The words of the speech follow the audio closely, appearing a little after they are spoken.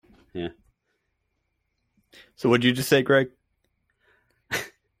Yeah. So what'd you just say, Greg?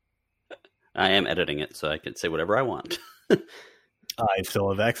 I am editing it, so I can say whatever I want. I still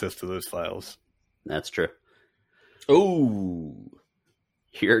have access to those files. That's true. Oh,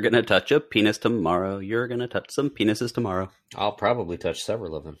 you're going to touch a penis tomorrow. You're going to touch some penises tomorrow. I'll probably touch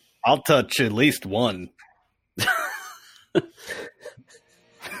several of them. I'll touch at least one.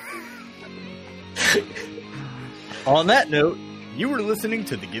 On that note, you were listening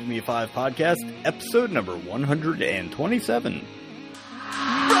to the Give Me 5 podcast, episode number 127.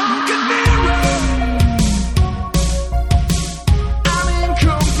 Broken mirror. I'm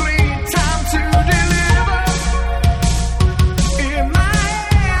incomplete. Time to deliver. In my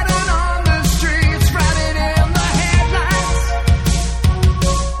head and on the streets, riding in the headlights.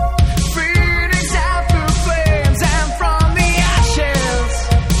 Phoenix out the flames and from the ashes,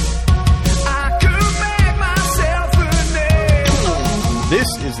 I could make myself a name. This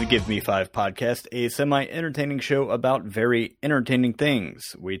is the Give Me 5 podcast, a semi-entertaining show about very entertaining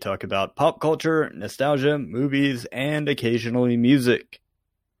things. We talk about pop culture, nostalgia, movies, and occasionally music.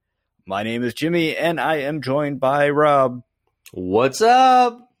 My name is Jimmy, and I am joined by Rob, What's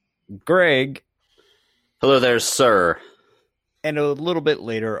up? Greg, Hello there, sir. and a little bit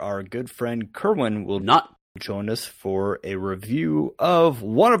later, our good friend Kerwin will Not join us for a review of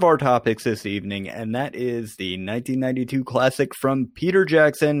one of our topics this evening, and that is the 1992 classic from Peter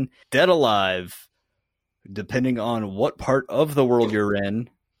Jackson, Dead Alive. Depending on what part of the world you're in,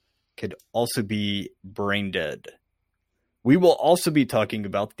 could also be brain dead. We will also be talking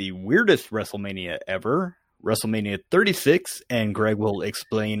about the weirdest WrestleMania ever, WrestleMania 36, and Greg will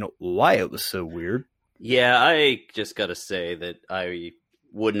explain why it was so weird. Yeah, I just got to say that I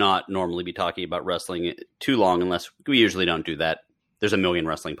would not normally be talking about wrestling too long unless we usually don't do that. There's a million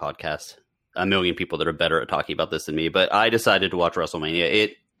wrestling podcasts, a million people that are better at talking about this than me, but I decided to watch WrestleMania.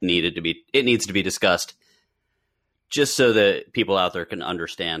 It needs to be discussed just so that people out there can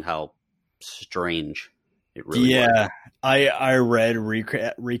understand how strange it really was. I read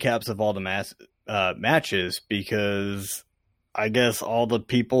recaps of all the matches because I guess all the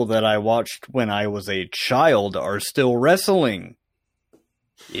people that I watched when I was a child are still wrestling.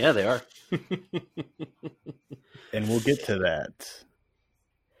 Yeah, they are. And we'll get to that.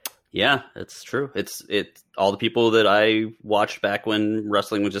 Yeah, it's true. It's all the people that I watched back when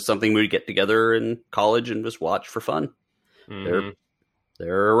wrestling was just something we'd get together in college and just watch for fun. Mm-hmm.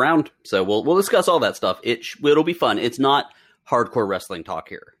 They're around, so we'll discuss all that stuff. It'll be fun. It's not hardcore wrestling talk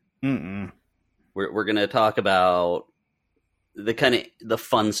here. Mm-mm. We're gonna talk about the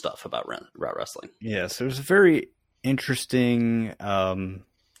fun stuff about wrestling. Yes, there's a very interesting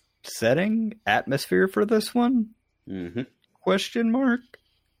setting, atmosphere for this one. Mm-hmm. Question mark.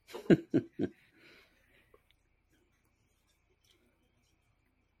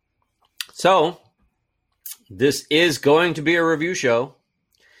 So, this is going to be a review show.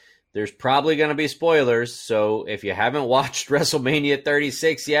 There's probably going to be spoilers, so if you haven't watched WrestleMania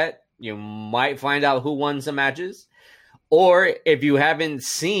 36 yet, you might find out who won some matches. Or if you haven't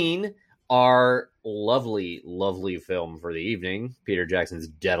seen our lovely, lovely film for the evening, Peter Jackson's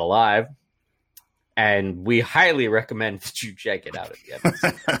Dead Alive, and we highly recommend that you check it out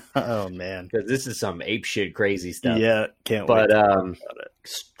again. Oh, man. Because this is some apeshit crazy stuff. Yeah, can't But, wait to talk about it.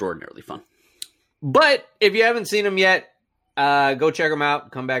 Extraordinarily fun. But if you haven't seen them yet, go check them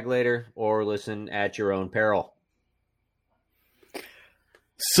out. Come back later or listen at your own peril.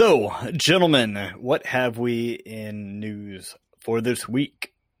 So, gentlemen, what have we in news for this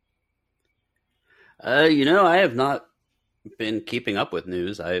week? I have not been keeping up with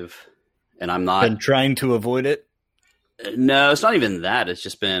news. I'm not Been trying to avoid it? No, it's not even that. It's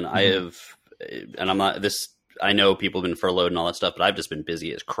just been I'm not this. I know people have been furloughed and all that stuff, but I've just been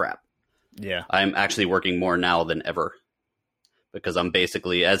busy as crap. Yeah. I'm actually working more now than ever because I'm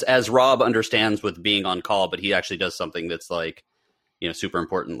basically, as Rob understands with being on call, but he actually does something that's like, super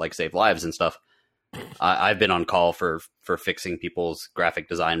important, like save lives and stuff. I've been on call for fixing people's graphic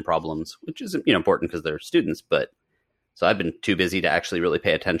design problems, which is important because they're students. But so I've been too busy to actually really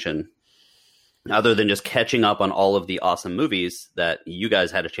pay attention, other than just catching up on all of the awesome movies that you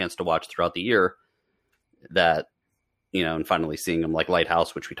guys had a chance to watch throughout the year. That and finally seeing them, like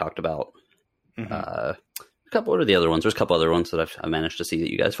Lighthouse, which we talked about. Mm-hmm. What are the other ones? There's a couple other ones that I've managed to see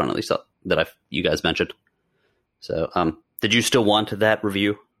that you guys finally saw that you guys mentioned. So, did you still want that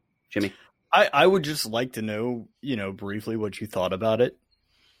review, Jimmy? I would just like to know, briefly what you thought about it.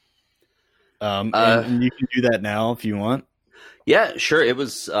 And you can do that now if you want. Yeah, sure. It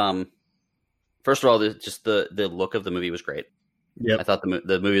was, first of all, just the look of the movie was great. Yep. I thought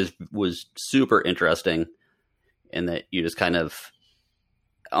the movie was super interesting in that you just kind of,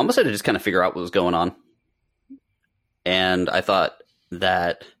 almost had to just kind of figure out what was going on. And I thought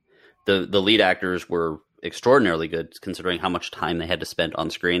that the lead actors were extraordinarily good, considering how much time they had to spend on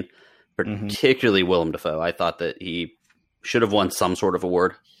screen, particularly Willem Dafoe. I thought that he should have won some sort of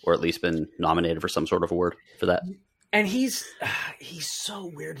award, or at least been nominated for some sort of award for that. And he's so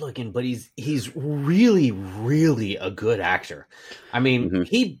weird looking, but he's really, really a good actor. I mean,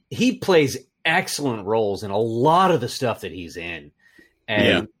 he plays excellent roles in a lot of the stuff that he's in,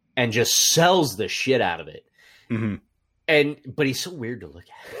 and just sells the shit out of it. But he's so weird to look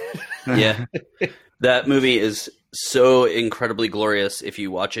at. Yeah. That movie is so incredibly glorious if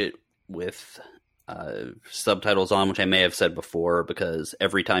you watch it with subtitles on, which I may have said before, because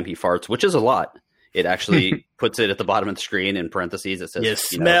every time he farts, which is a lot, it actually puts it at the bottom of the screen in parentheses. It says, "You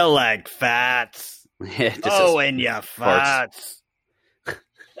smell like farts." And you farts.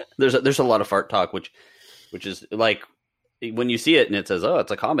 There's a lot of fart talk, which is like when you see it and it says, "Oh,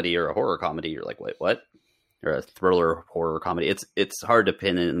 it's a comedy or a horror comedy," you're like, "Wait, what?" Or a thriller horror comedy. It's hard to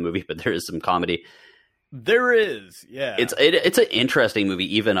pin in the movie, but there is some comedy. There is, yeah. It's an interesting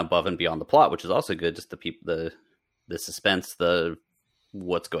movie, even above and beyond the plot, which is also good. Just the suspense, the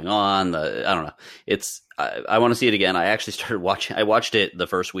what's going on. I don't know. I want to see it again. I actually started watching. I watched it the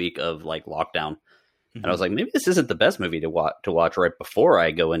first week of like lockdown, and I was like, maybe this isn't the best movie to watch right before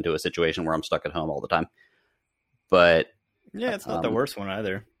I go into a situation where I'm stuck at home all the time. But yeah, it's not the worst one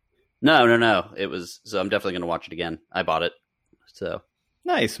either. No. It was, so I'm definitely going to watch it again. I bought it. So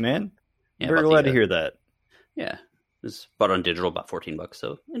nice, man. Yeah, very glad to hear that. Yeah. It was bought on digital, about $14,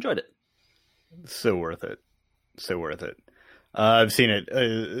 so enjoyed it. So worth it. I've seen it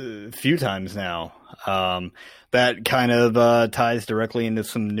a few times now. That kind of ties directly into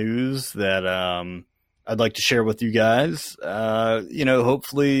some news that I'd like to share with you guys.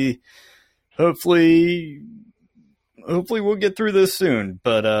 Hopefully we'll get through this soon.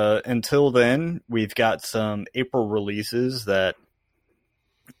 But until then, we've got some April releases that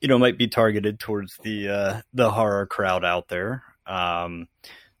might be targeted towards the horror crowd out there.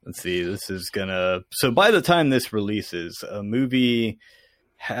 Let's see. So by the time this releases, a movie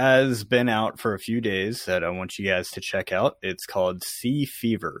has been out for a few days that I want you guys to check out. It's called Sea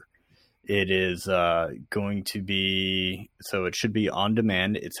Fever. It is going to be, so it should be on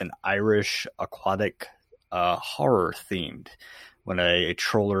demand. It's an Irish aquatic horror themed. When a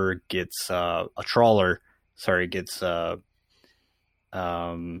trawler gets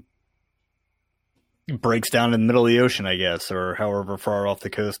breaks down in the middle of the ocean, I guess, or however far off the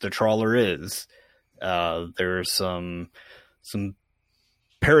coast the trawler is. There's some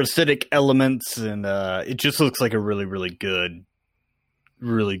parasitic elements, and it just looks like a really, really good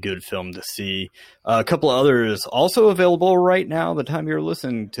film to see. A couple of others also available right now. The time you're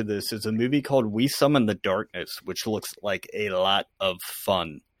listening to this is a movie called We Summon the Darkness, which looks like a lot of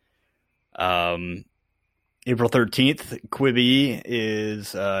fun. April 13th, Quibi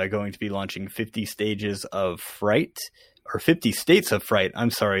is going to be launching 50 Stages of Fright, or 50 States of Fright,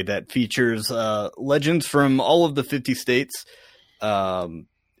 I'm sorry, that features legends from all of the 50 states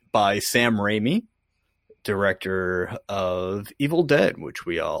by Sam Raimi, director of Evil Dead, which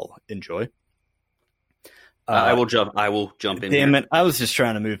we all enjoy. I will jump in. Damn it, I was just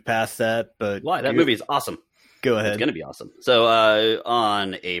trying to move past that, but why? That movie is awesome. Go ahead. It's going to be awesome. So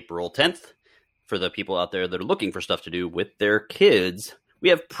on April 10th, for the people out there that are looking for stuff to do with their kids, we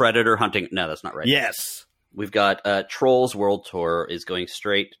have Predator Hunting. No, that's not right. Yes. We've got Trolls World Tour is going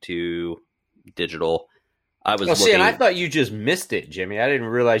straight to digital. I thought you just missed it, Jimmy. I didn't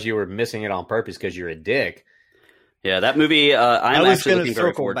realize you were missing it on purpose because you're a dick. Yeah, that movie, I'm actually looking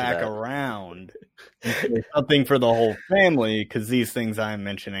very forward to that. Back around. Something for the whole family, because these things I'm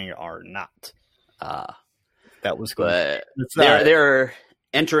mentioning are not. That was good. But they're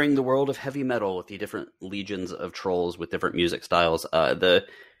entering the world of heavy metal with the different legions of trolls with different music styles. The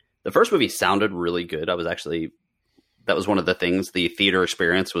first movie sounded really good. That was one of the things. The theater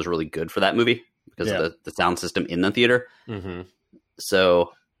experience was really good for that movie because of the sound system in the theater. Mm-hmm.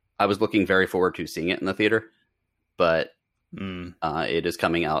 So I was looking very forward to seeing it in the theater, but it is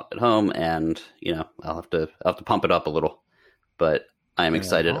coming out at home, and I'll have to pump it up a little. But I'm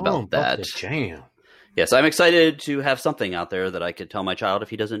excited about that. Jam. Yes, I'm excited to have something out there that I could tell my child if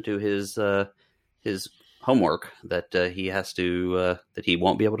he doesn't do his homework that he has to that he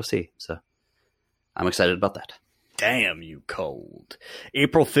won't be able to see. So I'm excited about that. Damn you cold.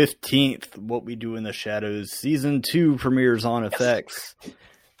 April 15th, What We Do in the Shadows Season 2 premieres on FX.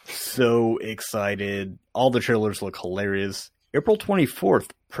 So excited. All the trailers look hilarious. April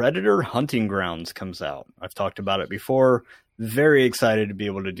 24th, Predator Hunting Grounds comes out. I've talked about it before. Very excited to be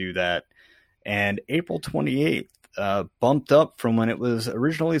able to do that. And April 28th, bumped up from when it was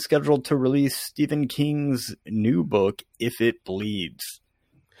originally scheduled to release Stephen King's new book, If It Bleeds.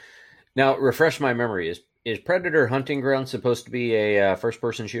 Now, refresh my memory. Is Predator Hunting Ground supposed to be a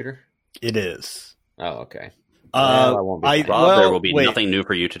first-person shooter? It is. Oh, okay. Well, I won't be playing. There will be nothing new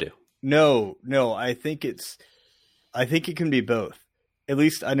for you to do. No. I think it can be both. At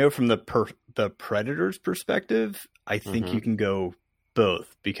least I know from the Predator's perspective, I think you can go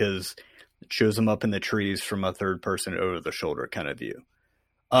both because it shows them up in the trees from a third person over the shoulder kind of view.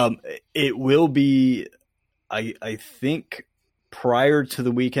 It will be, I think, prior to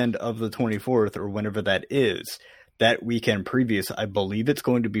the weekend of the 24th or whenever that is, that weekend previous, I believe it's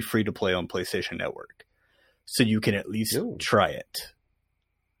going to be free to play on PlayStation Network. So you can at least try it.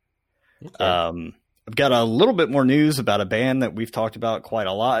 Okay. I've got a little bit more news about a band that we've talked about quite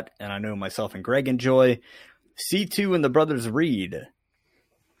a lot, and I know myself and Greg enjoy. C2 and the Brothers Reed.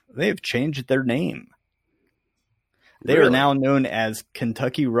 They have changed their name. They are now known as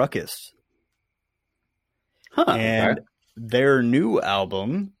Kentucky Ruckus. And their new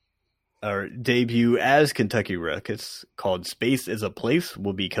album, or debut as Kentucky Ruckus, called Space is a Place,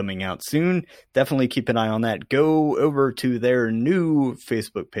 will be coming out soon. Definitely keep an eye on that. Go over to their new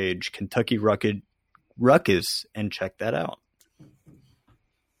Facebook page, Kentucky Ruckus, and check that out.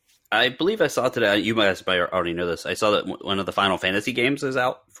 I believe I saw today, you guys already know this, I saw that one of the Final Fantasy games is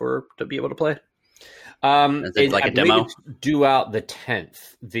out to be able to play. Is it like a demo? It's due out the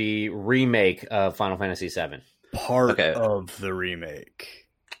 10th, the remake of Final Fantasy VII. Part of the remake.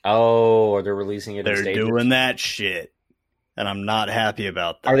 Oh, they're releasing it in stages? They're doing that shit, and I'm not happy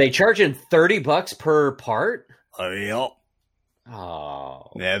about that. Are they charging $30 per part? Yep.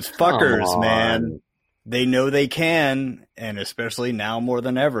 Oh. That's fuckers, man. They know they can, and especially now more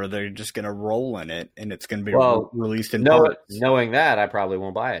than ever, they're just going to roll in it, and it's going to be released in parts. Knowing that, I probably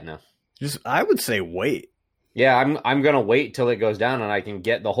won't buy it now. I would say wait. Yeah, I'm going to wait till it goes down, and I can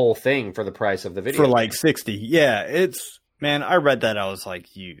get the whole thing for the price of the video. For like 60. Yeah, man, I read that, I was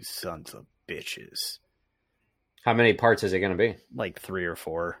like, you sons of bitches. How many parts is it going to be? Like 3 or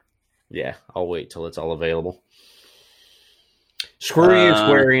 4. Yeah, I'll wait till it's all available. Screw you,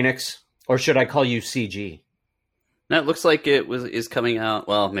 Square Enix. Or should I call you CG? No, it looks like is coming out.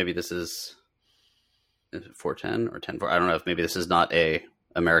 Well, maybe this is it 410 or 10.4. I don't know if maybe this is not a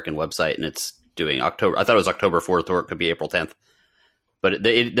American website and it's doing October. I thought it was October 4th or it could be April 10th. But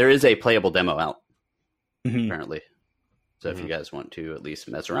there is a playable demo out, apparently. So if you guys want to at least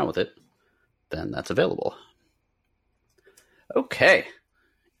mess around with it, then that's available. Okay.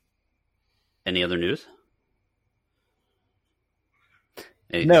 Any other news?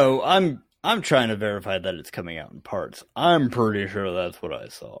 No, I'm trying to verify that it's coming out in parts. I'm pretty sure that's what I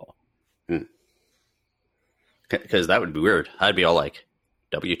saw. Because that would be weird. I'd be all like,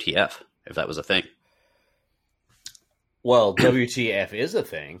 WTF, if that was a thing. Well, WTF is a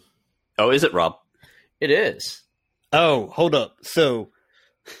thing. Oh, is it, Rob? It is. Oh, hold up. So,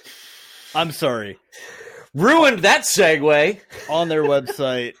 I'm sorry. Ruined that segue. On their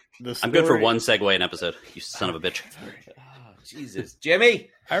website, the story... I'm good for one segue an episode, you son of a bitch. Jesus. Jimmy!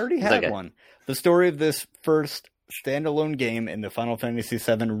 I already had one. The story of this first standalone game in the Final Fantasy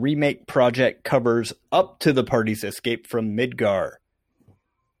VII Remake project covers up to the party's escape from Midgar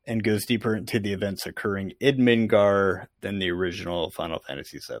and goes deeper into the events occurring in Midgar than the original Final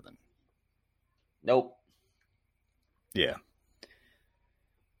Fantasy VII. Nope. Yeah.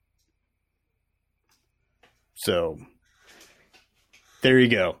 So, there you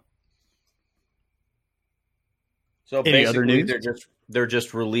go. So Any other basically, news? they're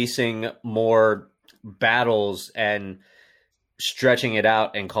just releasing more battles and stretching it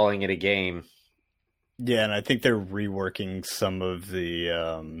out and calling it a game. Yeah, and I think they're reworking some of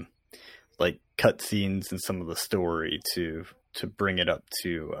the like cutscenes and some of the story to bring it up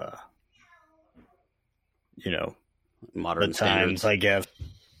to modern the times, standards, I guess.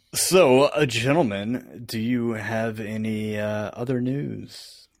 So, gentlemen, do you have any other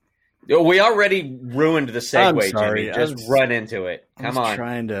news? We already ruined the segue, I'm sorry. Jimmy. Just run into it. Come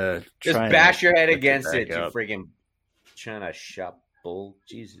on. Just bash your head against it, you freaking China shop bull.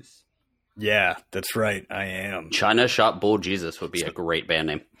 Jesus. Yeah, that's right. I am. China Shop Bull Jesus would be a great band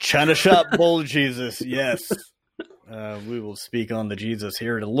name. China Shop Bull Jesus, yes. We will speak on the Jesus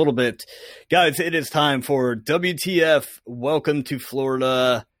here in a little bit. Guys, it is time for WTF. Welcome to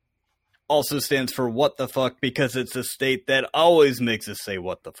Florida. Also stands for what the fuck, because it's a state that always makes us say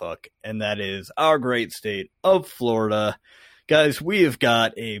what the fuck, and that is our great state of Florida. Guys, we have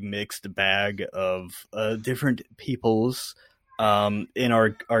got a mixed bag of different peoples in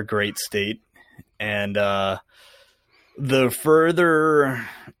our great state, and the further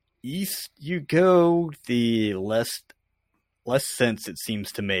east you go, the less sense it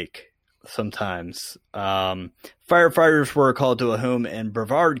seems to make sometimes. Firefighters were called to a home in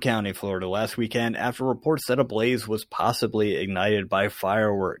Brevard County, Florida last weekend after reports that a blaze was possibly ignited by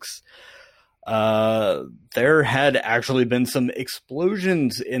fireworks. There had actually been some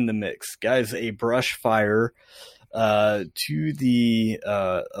explosions in the mix. Guys, a brush fire to the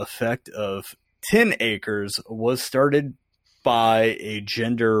effect of 10 acres was started by a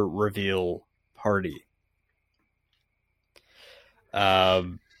gender reveal party.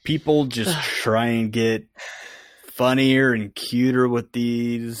 People just try and get funnier and cuter with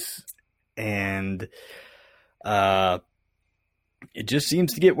these, and it just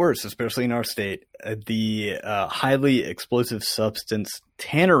seems to get worse, especially in our state. The highly explosive substance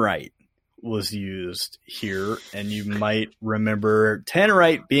tannerite was used here, and you might remember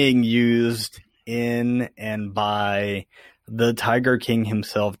tannerite being used in and by the Tiger King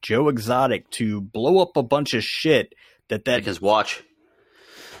himself, Joe Exotic, to blow up a bunch of shit Like his watch.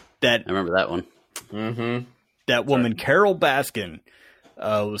 that I remember that one. Mm-hmm. that woman Carol Baskin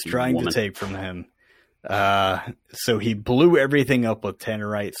was trying to take from him. So he blew everything up with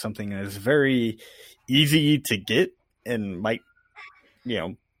tannerite, something that is very easy to get and might,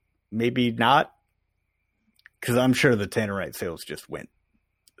 maybe not, because I'm sure the tannerite sales just went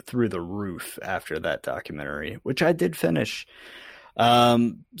through the roof after that documentary, which I did finish.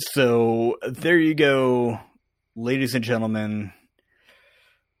 So there you go, ladies and gentlemen.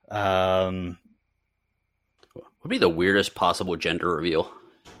 What would be the weirdest possible gender reveal?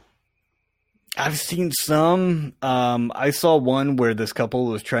 I've seen some. I saw one where this couple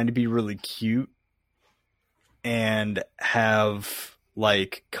was trying to be really cute and have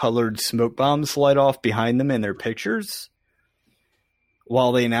like colored smoke bombs light off behind them in their pictures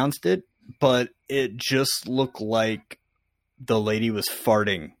while they announced it, but it just looked like the lady was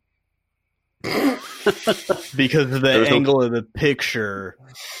farting because of the angle of the picture.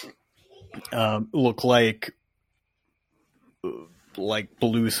 Looked like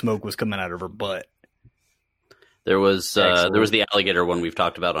blue smoke was coming out of her butt. There was the alligator one we've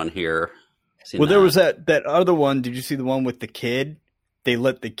talked about on here. There was that other one. Did you see the one with the kid? They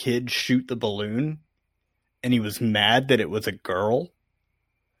let the kid shoot the balloon, and he was mad that it was a girl.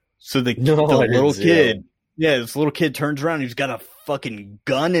 So the little kid, this little kid turns around. And he's got a fucking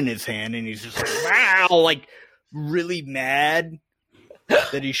gun in his hand, and he's just like, wow, like really mad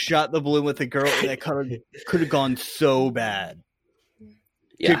that he shot the balloon with the girl. That could have gone so bad.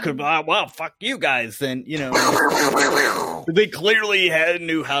 Yeah. Could well, fuck you guys. Then they clearly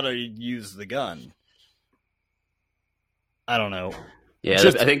knew how to use the gun. I don't know. Yeah,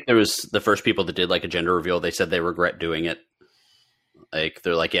 I think there was the first people that did like a gender reveal. They said they regret doing it. Like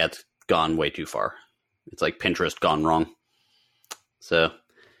they're like, yeah, it's gone way too far. It's like Pinterest gone wrong. So,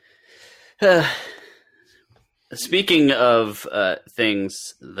 speaking of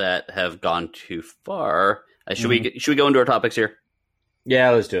things that have gone too far, should we go into our topics here?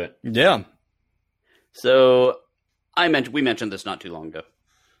 Yeah, let's do it. Yeah. So we mentioned this not too long ago.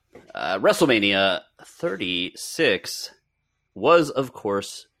 WrestleMania 36 was, of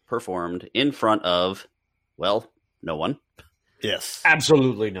course, performed in front of, well, no one. Yes.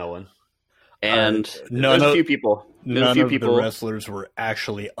 Absolutely no one. And there's a few people. None of the wrestlers were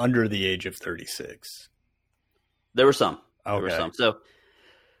actually under the age of 36. There were some. Okay. There were some.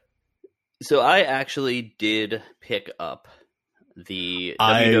 So I actually did pick up the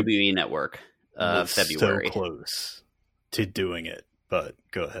WWE Network February. So close to doing it, but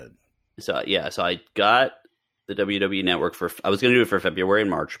go ahead. So I got the WWE Network I was going to do it for February and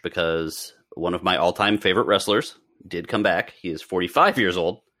March because one of my all-time favorite wrestlers did come back. He is 45 years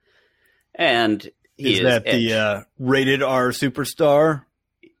old, and he is that Edge. The rated R superstar?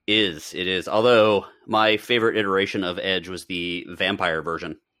 It is. Although my favorite iteration of Edge was the vampire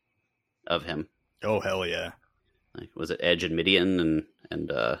version of him. Oh hell yeah! Like, was it Edge and Midian and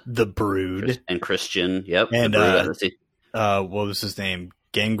the Brood and Christian? Yep. And the Brood. What was his name?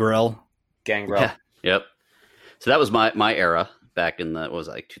 Gangrel. Yeah. Yep. So that was my era back in the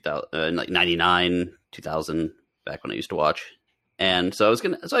 2000, like 99, 2000, back when I used to watch. And so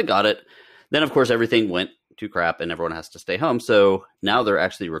I got it. Then of course everything went to crap and everyone has to stay home. So now they're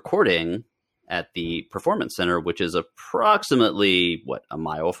actually recording at the Performance Center, which is approximately a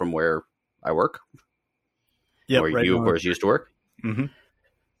mile from where I work. Yeah, where you of course used to work. Mm-hmm.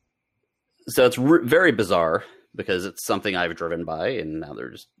 So it's very bizarre because it's something I've driven by, and now they're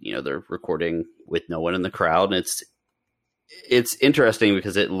just they're recording with no one in the crowd, and it's interesting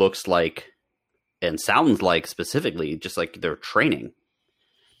because it looks like and sounds like specifically just like they're training.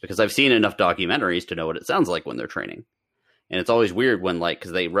 Because I've seen enough documentaries to know what it sounds like when they're training. And it's always weird when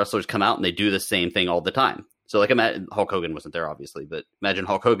because wrestlers come out and they do the same thing all the time. So imagine Hulk Hogan wasn't there, obviously, but imagine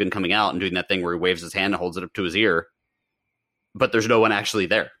Hulk Hogan coming out and doing that thing where he waves his hand and holds it up to his ear, but there's no one actually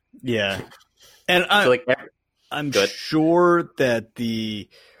there. Yeah. And I'm Good. sure that the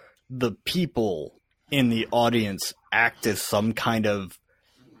people in the audience act as some kind of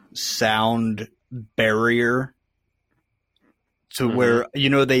sound barrier to where,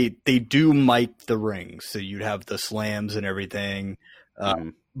 they do mic the rings. So you'd have the slams and everything.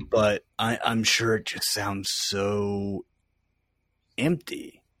 But I'm sure it just sounds so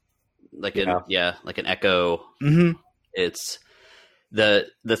empty. Like an echo. Mm-hmm. It's the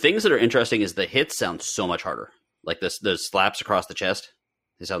things that are interesting is the hits sound so much harder. Like those slaps across the chest,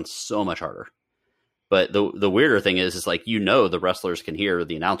 they sound so much harder. But the weirder thing is the wrestlers can hear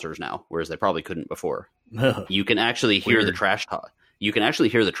the announcers now, whereas they probably couldn't before. You can actually hear the trash talk. You can actually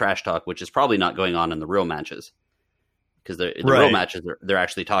hear the trash talk, which is probably not going on in the real matches. Because the real matches, they're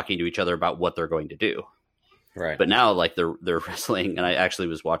actually talking to each other about what they're going to do. Right. But now, they're wrestling, and I actually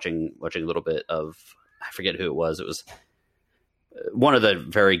was watching a little bit of, I forget who it was. It was one of the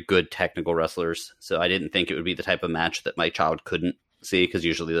very good technical wrestlers. So I didn't think it would be the type of match that my child couldn't see, because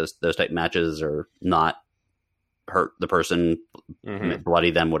usually those type matches are not hurt the person,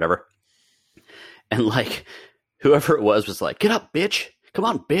 bloody them, whatever. And whoever it was like, "Get up, bitch! Come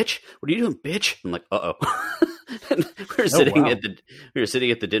on, bitch! What are you doing, bitch?" I'm like, "Uh oh." And we were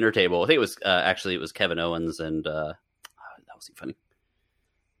sitting at the dinner table. I think it was it was Kevin Owens and that was funny.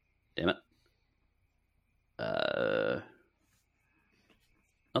 Damn it.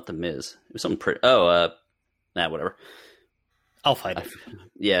 Not the Miz. It was something pretty. Whatever. I'll fight it.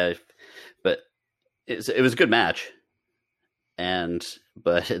 Yeah, but it was a good match.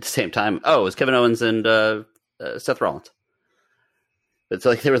 But at the same time, it was Kevin Owens and Seth Rollins. But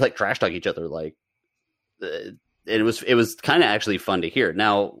it's they were trash talking each other, it was kind of actually fun to hear.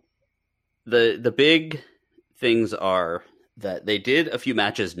 Now, the big things are that they did a few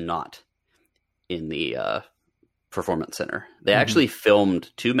matches not in the Performance Center. They actually filmed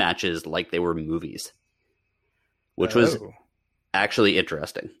 2 matches like they were movies, which was actually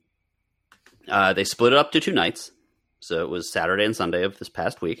interesting. They split it up to 2 nights. So it was Saturday and Sunday of this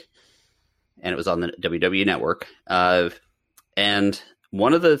past week, and it was on the WWE Network. And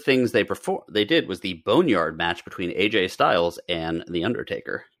one of the things they did was the Boneyard match between AJ Styles and The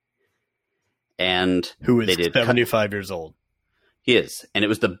Undertaker. And who is they did 75 years old. He is. And it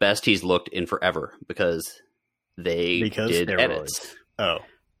was the best he's looked in forever because they did edits. Oh.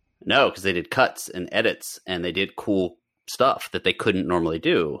 No, because they did cuts and edits, and they did cool stuff that they couldn't normally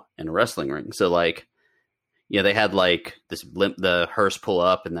do in a wrestling ring. So they had the hearse pull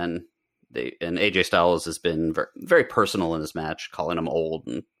up, and then and AJ Styles has been very, very personal in this match, calling him old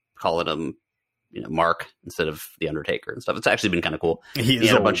and calling him, Mark instead of The Undertaker and stuff. It's actually been kind of cool. He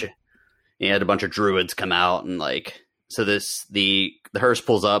had a bunch of druids come out, and so the hearse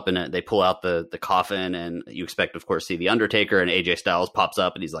pulls up, and they pull out the coffin, and you expect, of course, to see The Undertaker, and AJ Styles pops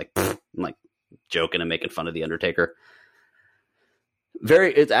up, and he's joking and making fun of The Undertaker.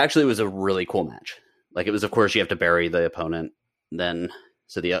 It actually was a really cool match. It was, of course, you have to bury the opponent, then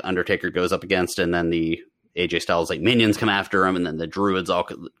so the Undertaker goes up against, and then the AJ Styles minions come after him, and then the druids all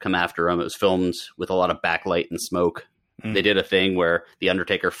come after him. It was filmed with a lot of backlight and smoke. They did a thing where the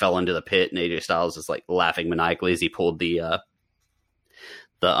Undertaker fell into the pit, and AJ Styles is laughing maniacally as he pulled the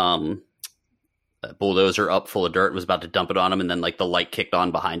bulldozer up full of dirt and was about to dump it on him, and then the light kicked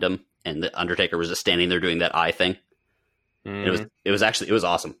on behind him, and the Undertaker was just standing there doing that eye thing. And it was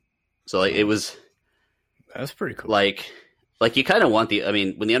awesome. So That's pretty cool. You kind of want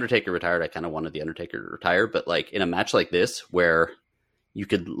when the Undertaker retired, I kind of wanted the Undertaker to retire, but in a match like this where you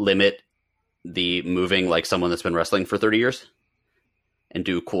could limit the moving someone that's been wrestling for 30 years and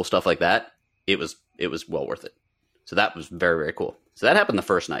do cool stuff like that, it was well worth it. So that was very, very cool. So that happened the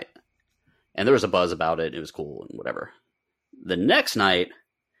first night, and there was a buzz about it. It was cool and whatever. The next night,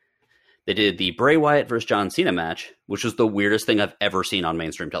 they did the Bray Wyatt versus John Cena match, which was the weirdest thing I've ever seen on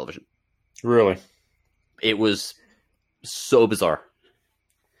mainstream television. Really? It was so bizarre.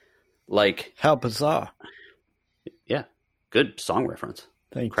 How bizarre. Yeah. Good song reference.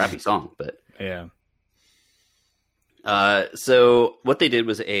 Crappy song, but yeah. So what they did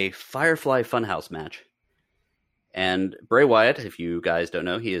was a Firefly Funhouse match. And Bray Wyatt, if you guys don't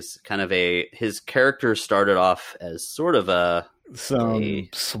know, he is kind of his character started off as sort of a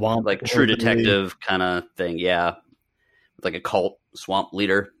swamp, True Detective kind of thing. Yeah. A cult swamp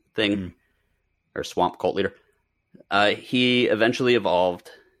leader thing, or swamp cult leader. He eventually evolved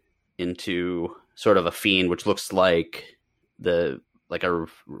into sort of a fiend, which looks like like a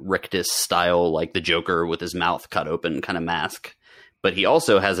rictus style, like the Joker with his mouth cut open kind of mask. But he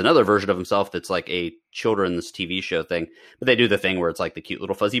also has another version of himself that's like a children's TV show thing. But they do the thing where it's like the cute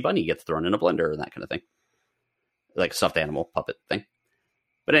little fuzzy bunny gets thrown in a blender and that kind of thing. Like stuffed animal puppet thing.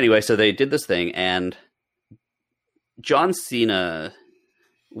 But anyway, so they did this thing, and John Cena,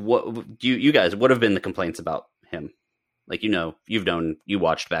 what you guys, what have been the complaints about him? Like, you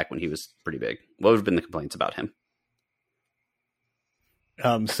watched back when he was pretty big. What have been the complaints about him?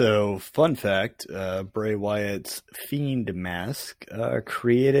 So fun fact, Bray Wyatt's Fiend mask,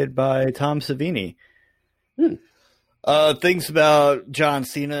 created by Tom Savini. Things about John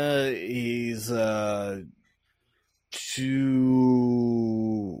Cena, he's,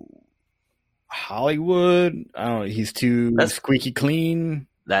 too Hollywood. I don't know. He's too squeaky clean.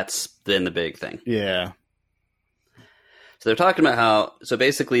 That's been the big thing. Yeah. So they're talking about so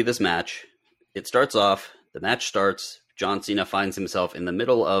basically this match, the match starts, John Cena finds himself in the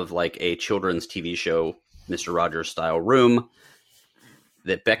middle of like a children's TV show, Mr. Rogers style room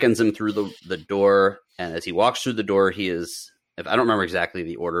that beckons him through the door. And as he walks through the door, he is, I don't remember exactly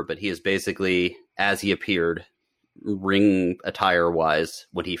the order, but he is basically, as he appeared, ring attire wise,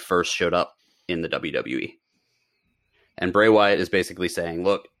 when he first showed up in the WWE. And Bray Wyatt is basically saying,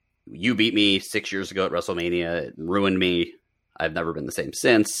 look, you beat me 6 years ago at WrestleMania. It ruined me. I've never been the same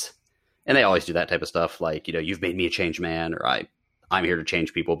since. And they always do that type of stuff. Like, you've made me a changed man, or I'm here to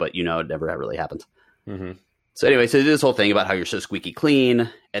change people, but it never really happens. Mm-hmm. So anyway, so they do this whole thing about how you're so squeaky clean.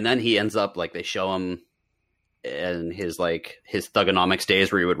 And then he ends up, like, they show him in his thugonomics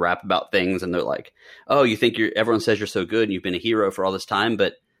days where he would rap about things. And they're like, oh, you think everyone says you're so good and you've been a hero for all this time,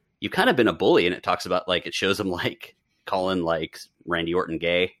 but you've kind of been a bully. And it talks about, like, it shows him, like, calling, like, Randy Orton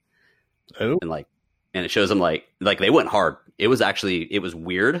gay. Oh. And it shows him like they went hard. It was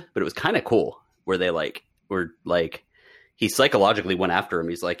weird, but it was kind of cool where they were he psychologically went after him.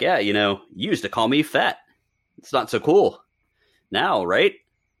 He's like, yeah, you used to call me fat. It's not so cool now, right?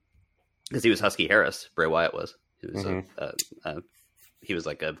 Because he was Husky Harris. Bray Wyatt was. He was he was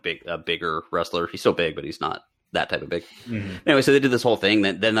like a bigger wrestler. He's still big, but he's not that type of big. Mm-hmm. Anyway, so they did this whole thing.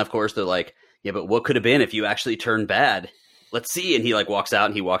 Then of course they're like, yeah, but what could have been if you actually turned bad? Let's see. And he walks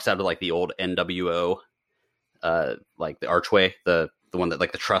out of like the old NWO, like the archway, the one that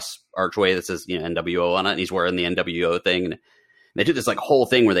like the truss archway that says, NWO on it. And he's wearing the NWO thing. And they do this like whole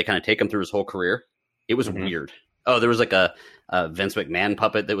thing where they kind of take him through his whole career. It was weird. Oh, there was like a Vince McMahon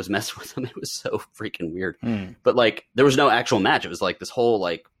puppet that was messing with him. It was so freaking weird. But like, there was no actual match. It was like this whole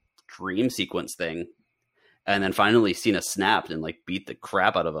like dream sequence thing. And then finally Cena snapped and like beat the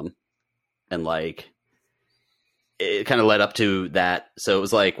crap out of him. And like, it kind of led up to that. So it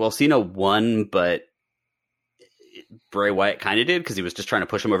was like, well, Cena won, but Bray Wyatt kind of did because he was just trying to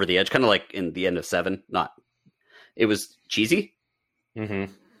push him over the edge, kind of like in the end of 7. It was cheesy,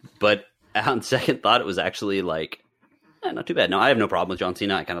 but on second thought, it was actually like, not too bad. No, I have no problem with John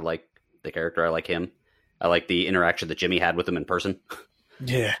Cena. I kind of like the character. I like him. I like the interaction that Jimmy had with him in person.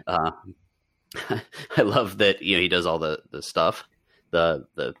 Yeah. I love that, he does all the stuff,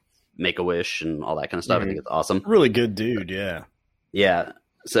 the Make-A-Wish and all that kind of stuff. I think it's awesome. Really good dude, yeah. Yeah.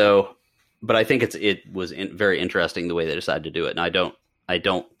 So, but I think it was very interesting the way they decided to do it. And I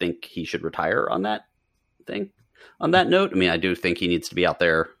don't think he should retire on that thing. On that note, I mean, I do think he needs to be out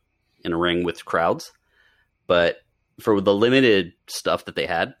there in a ring with crowds. But for the limited stuff that they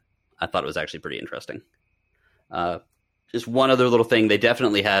had, I thought it was actually pretty interesting. Just one other little thing. They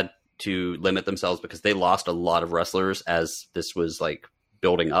definitely had to limit themselves because they lost a lot of wrestlers as this was like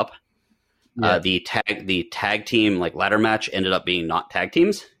building up. Yeah. The tag team like ladder match ended up being not tag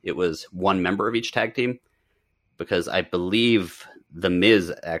teams. It was one member of each tag team because I believe The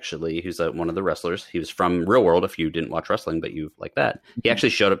Miz actually, who's one of the wrestlers, he was from Real World. If you didn't watch wrestling, but you like that, he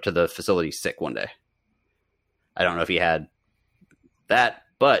actually showed up to the facility sick one day. I don't know if he had that,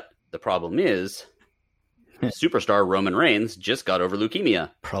 but the problem is superstar Roman Reigns just got over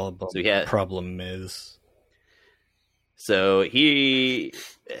leukemia. Problem is. So he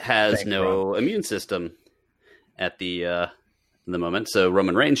has no immune system at the moment. So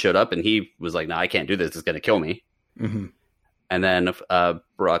Roman Reigns showed up and he was like, "No, I can't do this. It's going to kill me." Mm-hmm. And then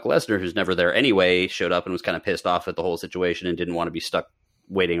Brock Lesnar, who's never there anyway, showed up and was kind of pissed off at the whole situation and didn't want to be stuck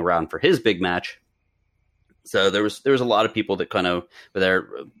waiting around for his big match. So there was a lot of people that kind of were there.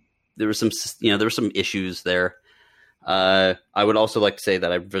 There was some issues there. I would also like to say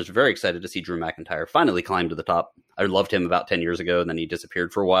that I was very excited to see Drew McIntyre finally climb to the top. I loved him about 10 years ago, and then he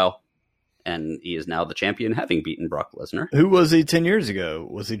disappeared for a while, and he is now the champion, having beaten Brock Lesnar. Who was he 10 years ago?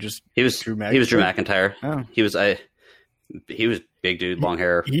 Was he just Drew McIntyre? He was Drew McIntyre. Oh. He was big dude, long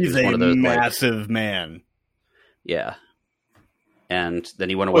hair. He's one a of those, massive man. Yeah. and then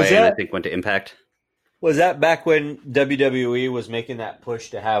he went Was away and I that- think went to Impact. Was that back when WWE was making that push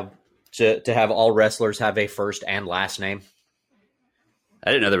to have all wrestlers have a first and last name?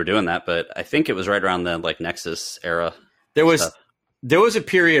 I didn't know they were doing that, but I think it was right around the like Nexus era. There was stuff. a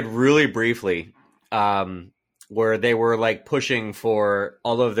period really briefly where they were like pushing for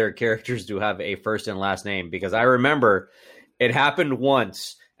all of their characters to have a first and last name, because I remember it happened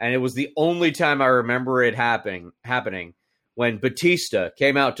once, and it was the only time I remember it happening when Batista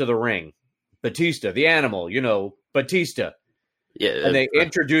came out to the ring. Batista, the animal, Batista. Yeah, And they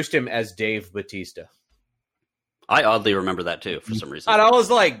introduced him as Dave Batista. I oddly remember that too for some reason. And I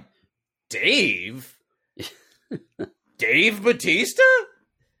was like, Dave? Dave Batista?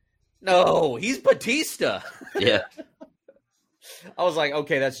 No, he's Batista. Yeah, I was like,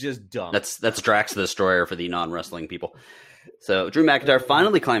 okay, that's just dumb. that's Drax the Destroyer for the non-wrestling people. So Drew McIntyre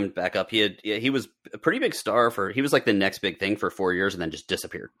finally climbed back up. He was a pretty big star he was like the next big thing for 4 years and then just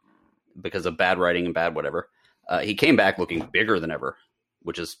disappeared because of bad writing and bad whatever. He came back looking bigger than ever,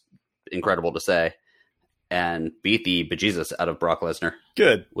 which is incredible to say, and beat the bejesus out of Brock Lesnar.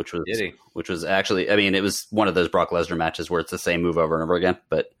 Good. Which Did he? was actually, I mean, it was one of those Brock Lesnar matches where it's the same move over and over again.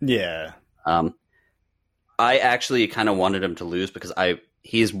 But Yeah. I actually kind of wanted him to lose because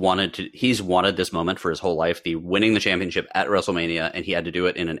he's wanted this moment for his whole life, the winning the championship at WrestleMania, and he had to do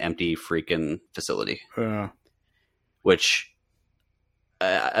it in an empty freaking facility. Which,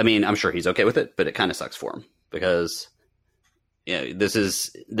 I mean, I'm sure he's okay with it, but it kind of sucks for him because,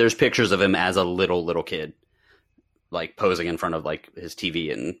 there's pictures of him as a little kid, like posing in front of like his TV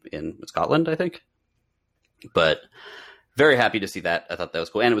in Scotland, I think. But very happy to see that. I thought that was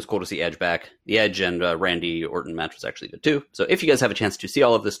cool. And it was cool to see Edge back. The Edge and Randy Orton match was actually good too. So if you guys have a chance to see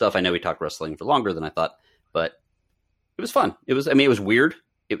all of this stuff, I know we talked wrestling for longer than I thought, but it was fun. It was weird.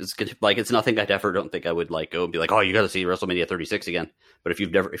 It was good. Like, it's nothing don't think I would like go and be like, oh, you got to see WrestleMania 36 again. But if you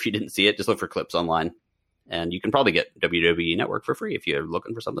didn't see it, just look for clips online, and you can probably get WWE Network for free if you're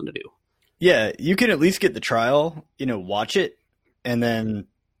looking for something to do. Yeah, you can at least get the trial, watch it, and then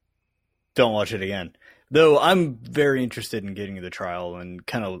don't watch it again. Though I'm very interested in getting the trial and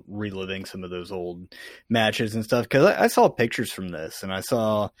kind of reliving some of those old matches and stuff, because I saw pictures from this, and I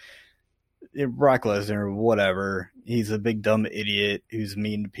saw Brock Lesnar, whatever. He's a big dumb idiot who's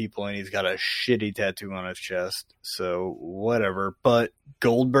mean to people, and he's got a shitty tattoo on his chest. So whatever. But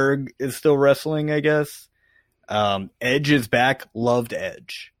Goldberg is still wrestling, I guess. Edge is back. Loved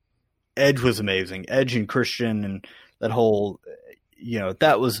Edge. Edge was amazing. Edge and Christian and that whole,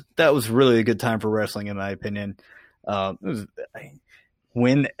 that was really a good time for wrestling, in my opinion.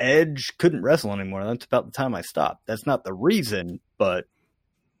 When Edge couldn't wrestle anymore, that's about the time I stopped. That's not the reason, but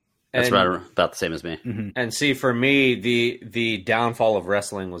That's about the same as me. mm-hmm. And see, for me, the downfall of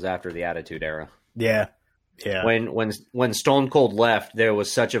wrestling was after the Attitude Era. Yeah. When Stone Cold left, there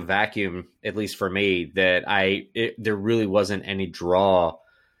was such a vacuum, at least for me, that there really wasn't any draw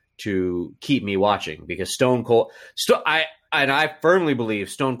to keep me watching, because Stone Cold, I firmly believe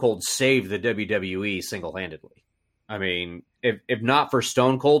Stone Cold saved the WWE single-handedly. I mean, if not for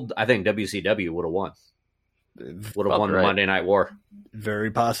Stone Cold, I think WCW would have won. Would have won the Monday Night War.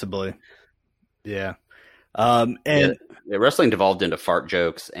 Very possibly. Yeah. Wrestling devolved into fart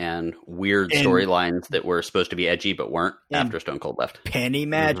jokes and weird storylines that were supposed to be edgy but weren't after Stone Cold left. Penny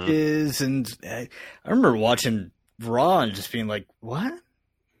matches, and I remember watching Raw and just being like, "What?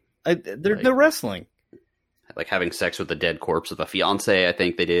 They're wrestling." Like having sex with the dead corpse of a fiance, I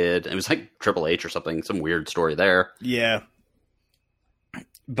think they did. It was like Triple H or something, some weird story there. Yeah.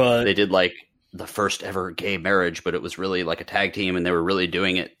 But they did like the first ever gay marriage, but it was really like a tag team, and they were really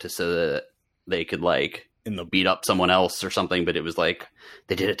doing it so that they could like beat up someone else or something. But it was like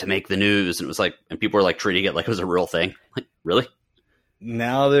they did it to make the news, and it was like, and people were like treating it like it was a real thing. Like, really?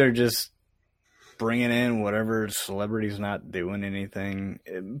 Now they're just bringing in whatever celebrity's not doing anything.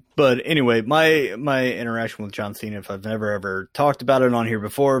 But anyway, my interaction with John Cena, if I've never ever talked about it on here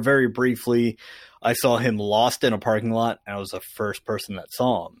before, very briefly, I saw him lost in a parking lot, and I was the first person that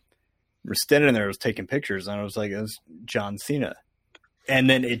saw him. We're standing there, I was taking pictures, and I was like, it was John Cena. And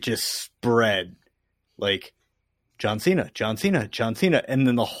then it just spread like John Cena, John Cena, John Cena. And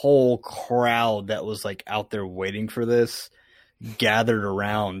then the whole crowd that was like out there waiting for this gathered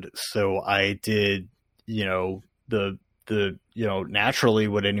around. So I did, naturally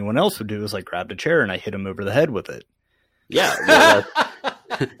what anyone else would do is like grabbed a chair and I hit him over the head with it. Yeah. Well,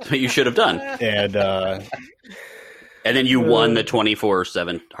 that's what you should have done. And then you won the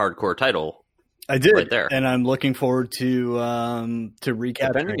 24/7 hardcore title. I did right there, and I'm looking forward to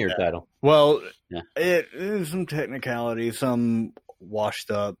recapturing your title. Well, yeah. It is some technicality, some washed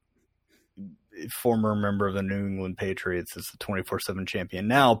up. former member of the New England Patriots, is the 24/7 champion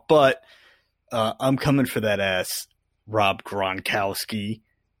now. But I'm coming for that ass, Rob Gronkowski.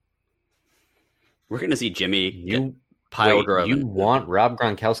 We're going to see Jimmy You pile driven. You want Rob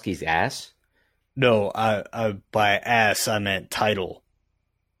Gronkowski's ass? No, I by ass I meant title.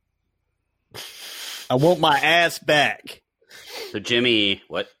 I want my ass back. So Jimmy,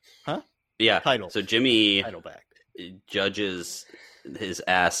 what? Huh? Yeah. Title. So Jimmy Title back. judges his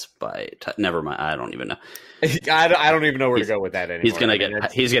ass by. Never mind. I don't even know. I don't even know where to go with that anymore. He's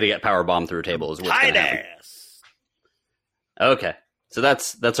gonna get power bombed through a table. Is what's Tight gonna happen. ass. Okay, so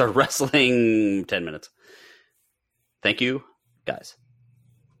that's our wrestling 10 minutes. Thank you, guys.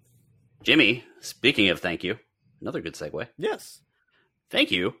 Jimmy, speaking of thank you, another good segue. Yes.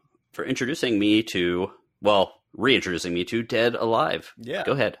 Thank you for reintroducing me to Dead Alive. Yeah.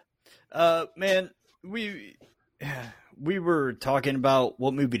 Go ahead. Man, we were talking about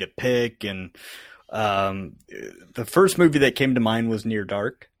what movie to pick, and the first movie that came to mind was Near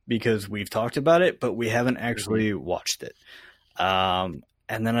Dark, because we've talked about it, but we haven't actually watched it. And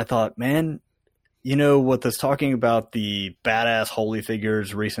then I thought, man, you know, with us talking about the badass holy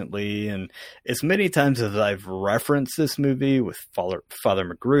figures recently, and as many times as I've referenced this movie with Father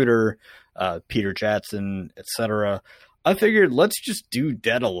Magruder, Peter Jackson, etc., I figured let's just do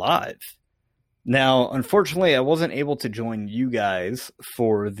Dead Alive. Now, unfortunately, I wasn't able to join you guys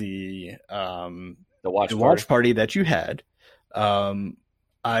for the watch party that you had.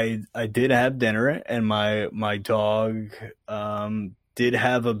 I did have dinner, and my dog did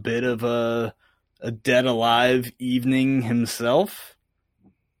have a bit of a Dead Alive evening himself.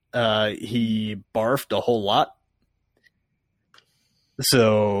 He barfed a whole lot.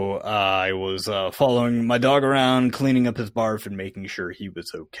 So I was following my dog around, cleaning up his barf and making sure he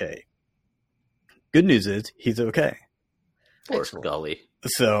was okay. Good news is he's okay. Poor Scully.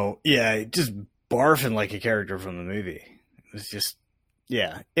 So yeah, just barfing like a character from the movie. It was just,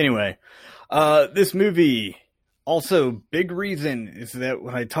 yeah. Anyway, this movie, also big reason is that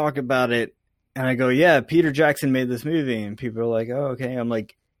when I talk about it and I go, yeah, Peter Jackson made this movie, and people are like, oh, okay. I'm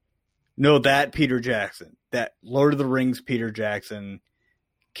like, no, that Peter Jackson, that Lord of the Rings Peter Jackson,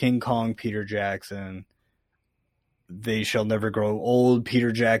 King Kong Peter Jackson, They Shall Never Grow Old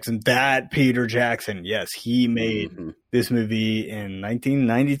Peter Jackson, that Peter Jackson. Yes, he made this movie in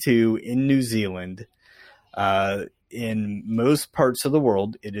 1992 in New Zealand. In most parts of the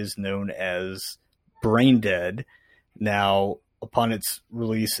world, it is known as Brain Dead. Now, upon its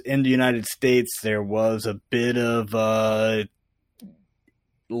release in the United States, there was a bit of a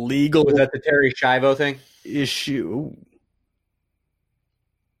legal Was that the Terry Schiavo thing? issue.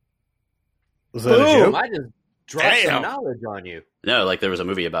 Was that a Boom! joke? I just dropped Damn. some knowledge on you. No, like there was a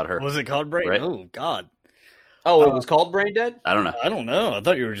movie about her. Was it called Brain? Right. Oh God, Oh, it was called Brain Dead? I don't know. I don't know. I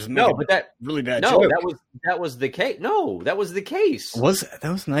thought you were just making No, but that a really bad no, joke. that was the case. No, that was the case.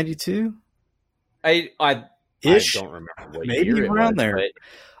 That was 92 I ish. don't remember what Maybe year it around was, there.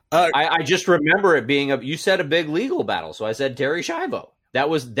 but I just remember it being you said a big legal battle, so I said Terry Schiavo. That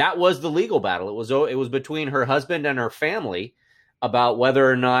was the legal battle. It was between her husband and her family about whether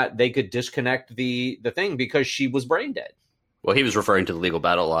or not they could disconnect the thing because she was brain dead. Well, he was referring to the legal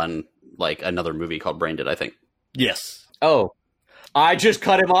battle on like another movie called Brain Dead, I think. Yes. Oh, I just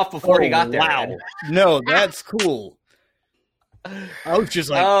cut him off before he got there. Wow. man. No, that's cool. I was just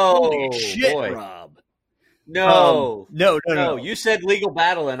like, Oh, holy shit, boy. Rob. No. No. You said legal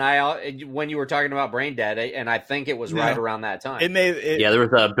battle, and when you were talking about Brain Dead, and I think it was right around that time. Yeah,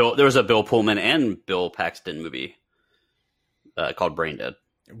 there was a Bill Pullman and Bill Paxton movie called Brain Dead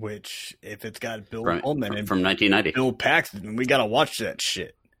which, if it's got Bill from Pullman and 1990. Bill Paxton, we gotta watch that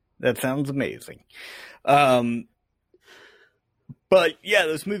shit. That sounds amazing. But yeah,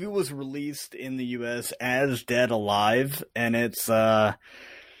 this movie was released in the U.S. as Dead Alive, and it's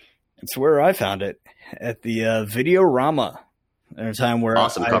where I found it, at the Videorama, at a time where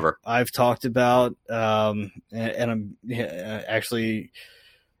Awesome cover. I've talked about, and I'm actually,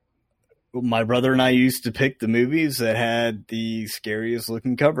 my brother and I used to pick the movies that had the scariest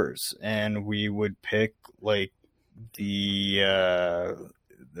looking covers, and we would pick like the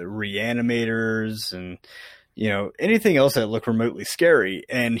Reanimators and, you know, anything else that looked remotely scary.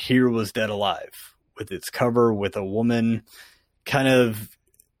 And here was Dead Alive with its cover with a woman kind of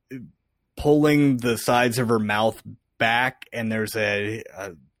pulling the sides of her mouth back, and there's a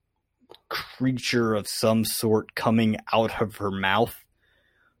creature of some sort coming out of her mouth.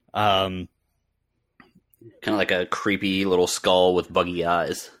 Kind of like a creepy little skull with buggy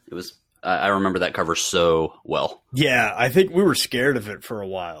eyes. It was. I remember that cover so well. Yeah, I think we were scared of it for a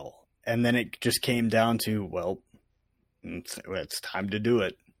while, and then it just came down to, well, it's time to do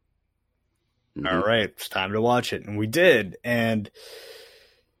it. Mhm. all right, it's time to watch it. And we did. And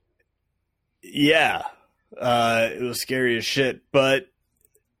yeah, it was scary as shit. But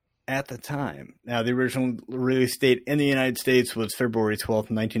at the time, now the original release date in the United States was February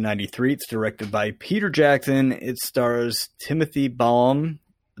 12th, 1993. It's directed by Peter Jackson. It stars Timothy Baum,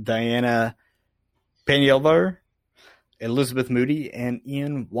 Diana Panyelvar, Elizabeth Moody, and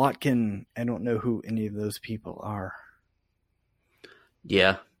Ian Watkin. I don't know who any of those people are.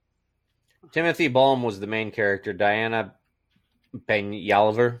 Yeah. Timothy Baum was the main character. Diana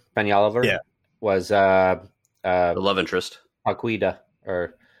Panyalver Yeah. was The love interest. Fakida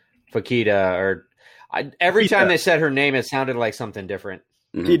or Fakida or every time they said her name, it sounded like something different.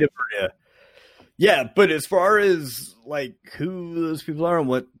 Mhm. Peter, yeah, but as far as like who those people are and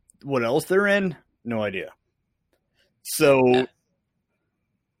what else they're in, no idea. So, Yeah.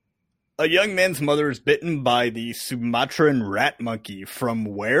 a young man's mother is bitten by the Sumatran rat monkey from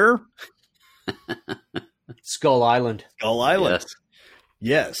where? Skull Island. Skull Island. Yes.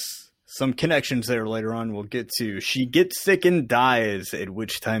 Yes. Some connections there later on we'll get to. She gets sick and dies, at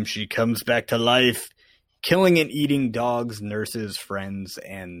which time she comes back to life, killing and eating dogs, nurses, friends,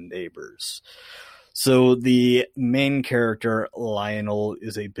 and neighbors. So the main character, Lionel,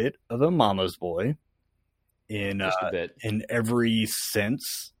 is a bit of a mama's boy in Just a bit. in every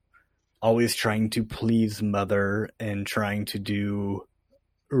sense, always trying to please mother and trying to do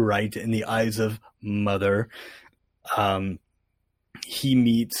right in the eyes of mother. He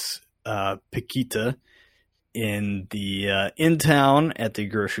meets Paquita in town at the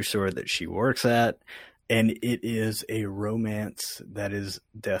grocery store that she works at, and it is a romance that is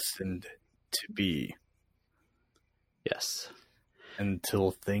destined to be Yes.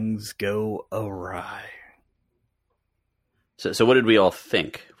 until things go awry. So what did we all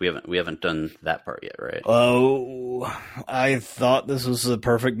think? We haven't done that part yet, right? Oh, I thought this was the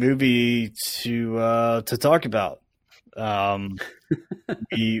perfect movie to talk about.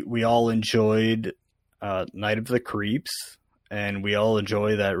 We all enjoyed Night of the Creeps, and we all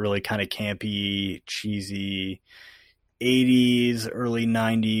enjoy that really kind of campy, cheesy 80s, early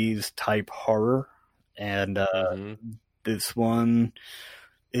 90s type horror. And this one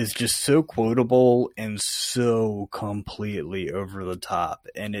is just so quotable and so completely over the top.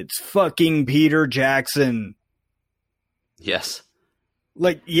 And it's fucking Peter Jackson. Yes.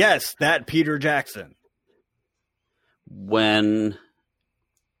 Like, yes, that Peter Jackson. When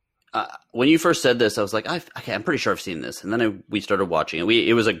you first said this, I was like, I'm pretty sure I've seen this. And then we started watching it.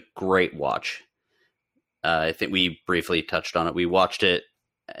 It was a great watch. I think we briefly touched on it. We watched it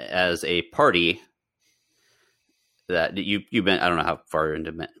as a party that you've been. I don't know how far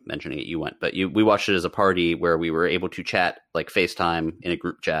into mentioning it you went, but we watched it as a party where we were able to chat, like FaceTime in a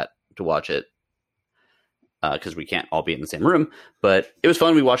group chat to watch it. Because we can't all be in the same room, but it was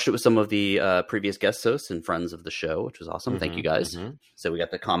fun. We watched it with some of the previous guest hosts and friends of the show, which was awesome. Thank you guys. So we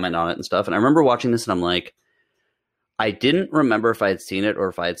got to comment on it and stuff. And I remember watching this and I'm like, I didn't remember if I had seen it or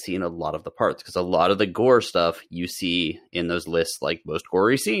if I had seen a lot of the parts, because a lot of the gore stuff you see in those lists, like most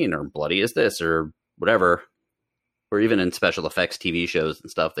gory scene or bloody as this or whatever, or even in special effects TV shows and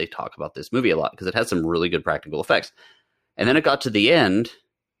stuff, they talk about this movie a lot because it has some really good practical effects. And then it got to the end,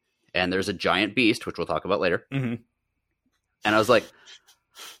 and there's a giant beast, which we'll talk about later. Mm-hmm. And I was like,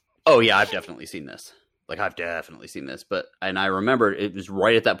 oh yeah, I've definitely seen this. And I remember it was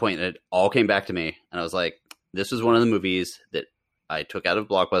right at that point that it all came back to me. And I was like, this was one of the movies that I took out of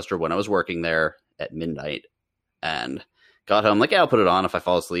Blockbuster when I was working there at midnight and got home. Like, yeah, I'll put it on. If I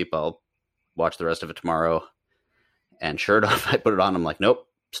fall asleep, I'll watch the rest of it tomorrow. And sure enough, I put it on. I'm like, nope,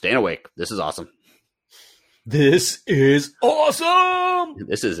 staying awake. This is awesome. This is awesome.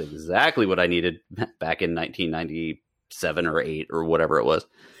 This is exactly what I needed back in 1997 or 8 or whatever it was.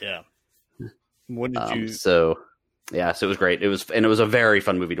 Yeah. What did you? So it was great. It was a very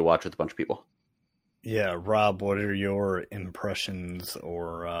fun movie to watch with a bunch of people. Yeah, Rob, what are your impressions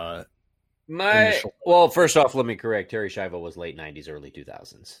or Well, first off, let me correct. Terry Schiavo was late 90s, early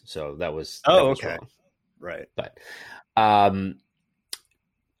 2000s. So that was okay. wrong. Right. But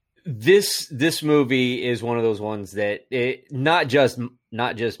this movie is one of those ones that not just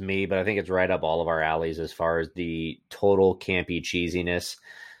me, but I think it's right up all of our alleys as far as the total campy cheesiness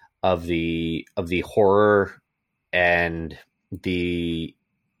of the horror and the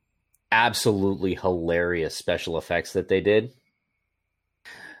absolutely hilarious special effects that they did.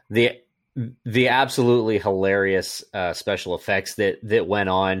 The absolutely hilarious special effects that went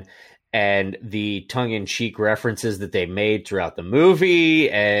on, and the tongue-in-cheek references that they made throughout the movie.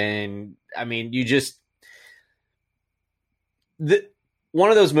 And I mean, one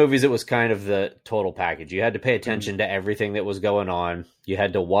of those movies that was kind of the total package. You had to pay attention to everything that was going on. You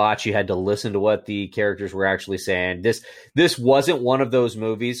had to watch. You had to listen to what the characters were actually saying. This wasn't one of those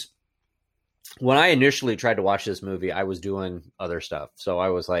movies. When I initially tried to watch this movie, I was doing other stuff. So I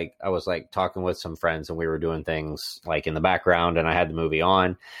was like talking with some friends, and we were doing things like in the background, and I had the movie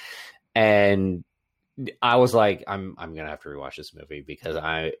on, and I was like, I'm gonna have to rewatch this movie because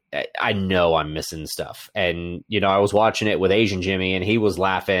I know I'm missing stuff. And I was watching it with Asian Jimmy, and he was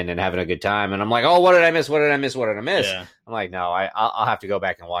laughing and having a good time. And I'm like, oh, what did I miss? What did I miss? What did I miss? Yeah. I'm like, no, I'll have to go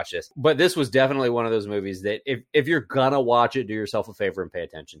back and watch this. But this was definitely one of those movies that if you're gonna watch it, do yourself a favor and pay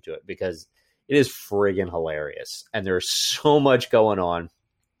attention to it, because it is friggin' hilarious, and there's so much going on,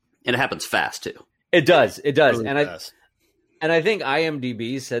 and it happens fast too. It does, Really and fast. I think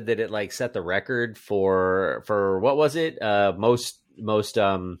IMDb said that it like set the record for what was it? Most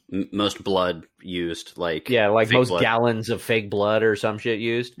blood used, like like fake most blood. gallons of fake blood or some shit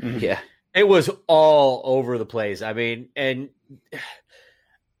used. Mhm. Yeah, It was all over the place. I mean, and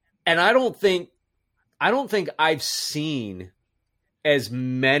I don't think I've seen as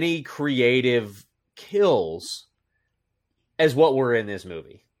many creative kills as what were in this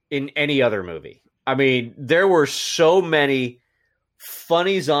movie, in any other movie. I mean, there were so many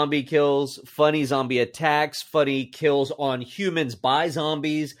funny zombie kills, funny zombie attacks, funny kills on humans by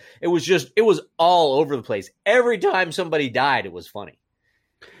zombies. It was all over the place. Every time somebody died, it was funny.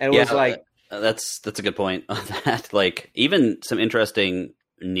 And it was like, that's a good point on that. Like, even some interesting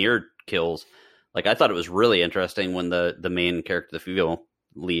near kills. Like, I thought it was really interesting when the main character, the female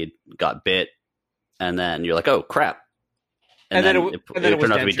lead, got bit, and then you're like, oh crap. And then it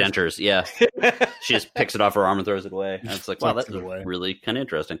turned out to be dentures. Yeah. She just picks it off her arm and throws it away. And it's like, wow, that's really kind of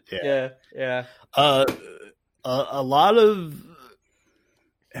interesting. Yeah. A lot of,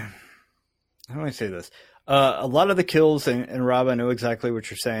 how do I say this? A lot of the kills, and Rob, I know exactly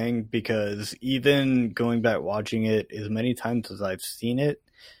what you're saying, because even going back watching it as many times as I've seen it,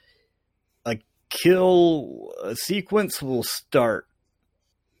 a sequence will start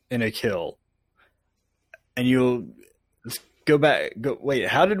in a kill, and you'll wait,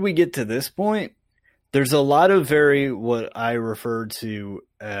 how did we get to this point? There's a lot of what I referred to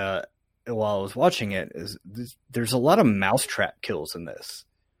while I was watching it is there's a lot of mousetrap kills in this.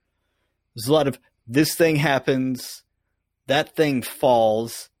 There's a lot of this thing happens, that thing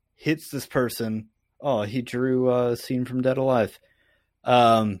falls, hits this person. Oh, he drew a scene from Dead Alive.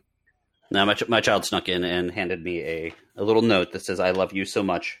 Now my child snuck in and handed me a little note that says, "I love you so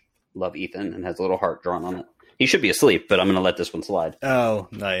much, love Ethan," and has a little heart drawn on it. He should be asleep, but I'm going to let this one slide. Oh,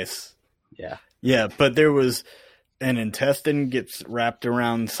 nice. Yeah. Yeah, but there was an intestine gets wrapped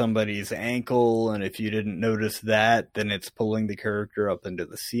around somebody's ankle, and if you didn't notice that, then it's pulling the character up into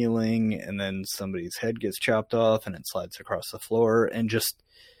the ceiling, and then somebody's head gets chopped off, and it slides across the floor, and just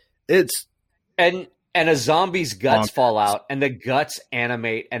and a zombie's guts fall out, and the guts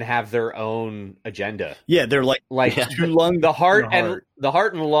animate and have their own agenda. Yeah, they're like two lungs, the heart and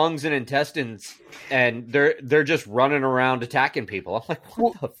lungs and intestines, and they're just running around attacking people. I'm like,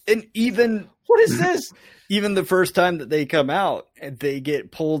 what is this? Even the first time that they come out, they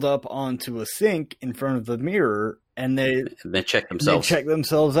get pulled up onto a sink in front of the mirror, and they check themselves. They check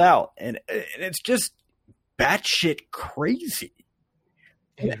themselves out, and it's just batshit crazy.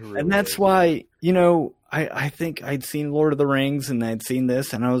 And that's why, I think I'd seen Lord of the Rings and I'd seen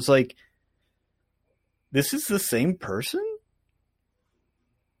this, and I was like, this is the same person?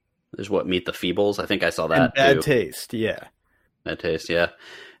 There's Meet the Feebles. I think I saw that. And Bad too. Taste, yeah. Bad Taste, yeah.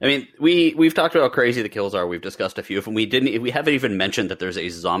 I mean, we've talked about how crazy the kills are. We've discussed a few of them. We haven't even mentioned that there's a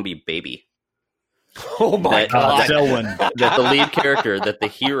zombie baby. Oh my God. Selwyn. That the lead character, that the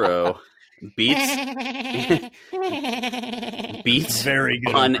hero beats very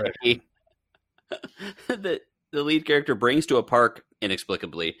good on the lead character brings to a park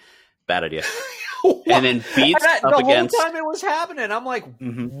inexplicably. Bad idea. And then beats up against. The whole time it was happening, I'm like,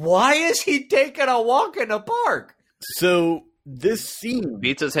 why is he taking a walk in the park? So this scene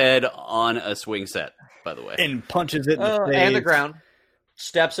beats his head on a swing set, by the way, and punches it in the face. And the ground.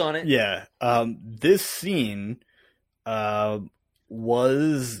 Steps on it. Yeah. This scene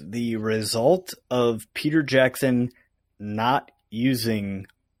was the result of Peter Jackson not using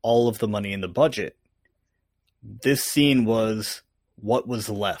all of the money in the budget. This scene was what was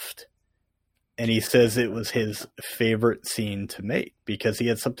left. And he says it was his favorite scene to make because he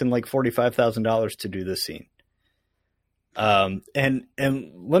had something like $45,000 to do this scene. And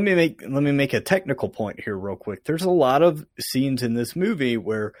let me make a technical point here real quick. There's a lot of scenes in this movie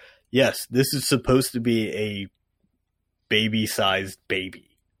where, yes, this is supposed to be a baby-sized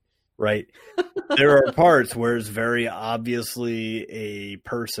baby. right? There are parts where it's very obviously a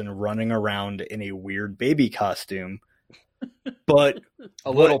person running around in a weird baby costume, but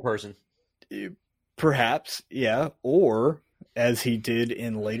A little person. perhaps, yeah, or as he did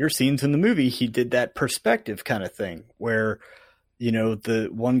in later scenes in the movie, he did that perspective kind of thing where, you know, the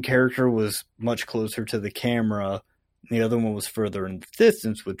one character was much closer to the camera, and the other one was further in the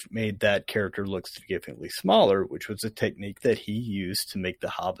distance, which made that character look significantly smaller, which was a technique that he used to make the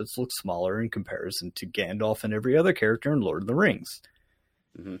hobbits look smaller in comparison to Gandalf and every other character in Lord of the Rings.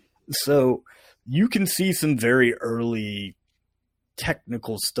 Mm-hmm. So you can see some very early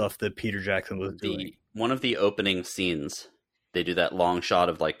technical stuff that Peter Jackson was doing. One of the opening scenes, they do that long shot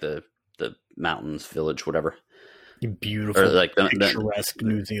of like the mountains, village, whatever. Beautiful, Or like the picturesque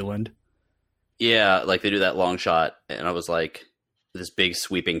New Zealand. Yeah, like they do that long shot, and I was like, this big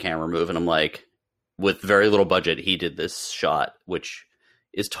sweeping camera move, and I'm like, with very little budget, he did this shot, which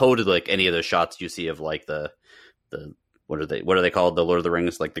is totally like any of those shots you see of like the what are they called? The Lord of the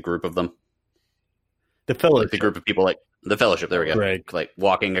Rings, like the group of them, The Fellowship. like the group of people, like the Fellowship. There we go. Right. Like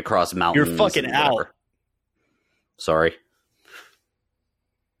walking across mountains. You're fucking and out. whatever. Sorry.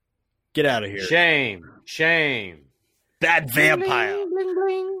 Get out of here. Shame. That vampire. Bling,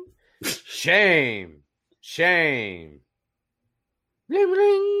 bling. Shame. Bling,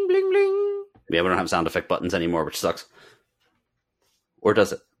 bling, bling, bling. Yeah, we don't have sound effect buttons anymore, which sucks. Or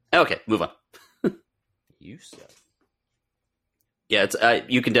does it? Okay, move on. You suck. Yeah, it's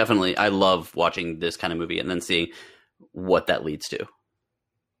you can definitely. I love watching this kind of movie and then seeing what that leads to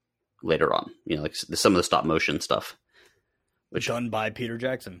later on. You know, like some of the stop motion stuff. Which Done by Peter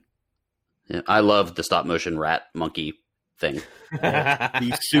Jackson. yeah, I love the stop motion rat monkey thing.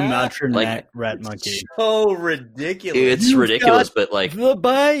 The Sumatran Like- rat monkey. So ridiculous. It's You've ridiculous, got but like The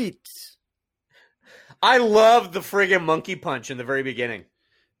bite. I love the friggin' monkey punch in the very beginning.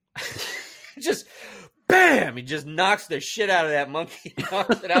 Just bam! He just knocks the shit out of that monkey,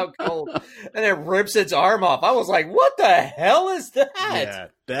 knocks it out cold, and then rips its arm off. I was like, "What the hell is that?" Yeah,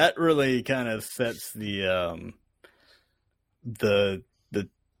 that really kind of sets the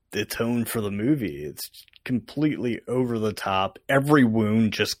tone for the movie. It's completely over the top. Every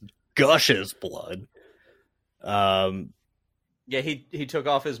wound just gushes blood. Yeah, he took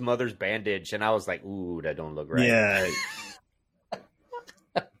off his mother's bandage, and I was like, "Ooh, that don't look right." Yeah,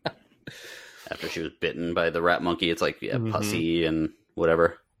 after she was bitten by the rat monkey, it's like Mhm. pussy and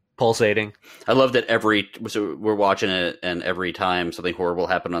whatever. Pulsating. I love that so we're watching it, and every time something horrible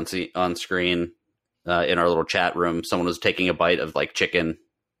happened on screen, in our little chat room, someone was taking a bite of like chicken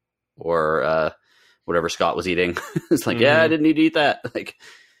or whatever Scott was eating. It's like, yeah, I didn't need to eat that. Like,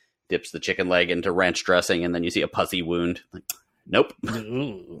 dips the chicken leg into ranch dressing, and then you see a pussy wound. Like, nope.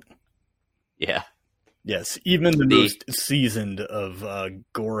 Yeah. yes, even the most seasoned of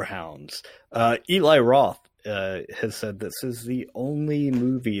gorehounds. Eli Roth has said this is the only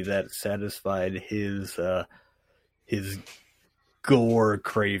movie that satisfied his gore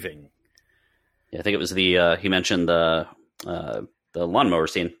craving. Yeah, I think it was he mentioned the lawnmower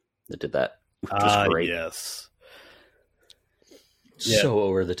scene that did that, which was great. Yes. So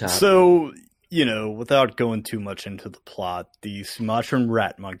over the top. So, you know, without going too much into the plot, the Sumatran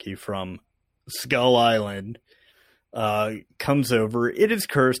rat monkey from Skull Island comes over. It is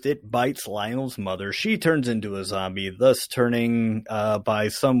cursed. It bites Lionel's mother. She turns into a zombie, thus turning, by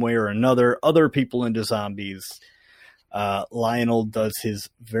some way or another, other people into zombies. Lionel does his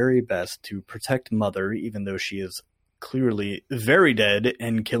very best to protect Mother, even though she is clearly very dead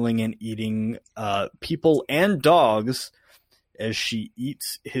and killing and eating people and dogs as she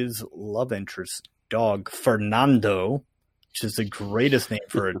eats his love interest dog, Fernando, which is the greatest name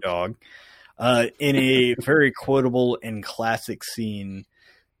for a dog, in a very quotable and classic scene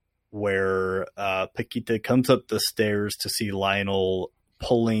where Paquita comes up the stairs to see Lionel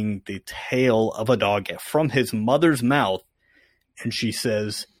pulling the tail of a dog from his mother's mouth, and she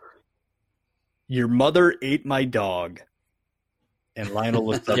says, "Your mother ate my dog." And Lionel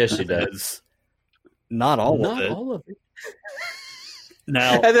looks up Yes, and she does. says, "Not all of it." all of it.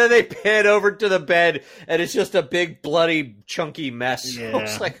 Now, And then they pan over to the bed, and it's just a big, bloody, chunky mess. Yeah. I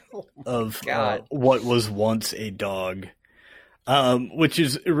was like, oh, of God. what was once a dog. Which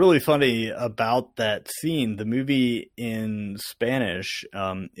is really funny about that scene. The movie in Spanish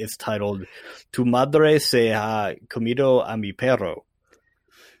is titled Tu madre se ha comido a mi perro,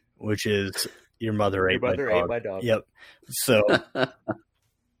 which is your mother ate my dog. my dog. Yep. So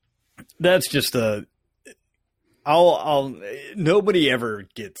that's just I'll nobody ever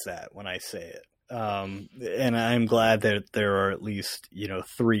gets that when I say it. And I'm glad that there are at least,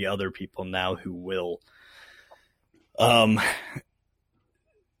 3 other people now who will.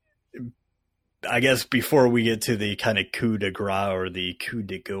 I guess before we get to the kind of coup de grace or the coup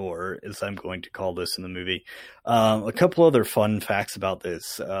de gore, as I'm going to call this in the movie, a couple other fun facts about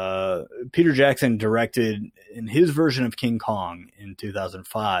this. Peter Jackson directed in his version of King Kong in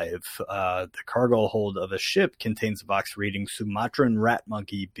 2005. The cargo hold of a ship contains a box reading "Sumatran rat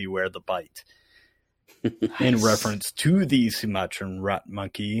monkey, beware the bite." In reference to the Sumatran rat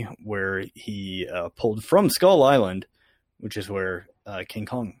monkey, where he pulled from Skull Island, which is where King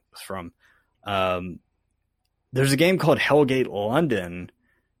Kong was from. There's a game called Hellgate London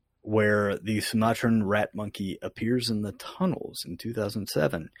where the Sumatran rat monkey appears in the tunnels in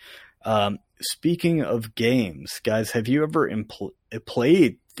 2007. Speaking of games, guys, have you ever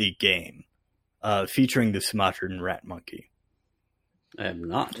played the game featuring the Sumatran rat monkey? I am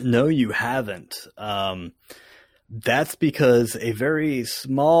not. No, you haven't. That's because a very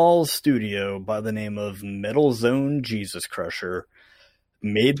small studio by the name of Metal Zone Jesus Crusher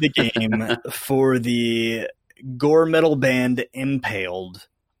made the game for the gore metal band Impaled.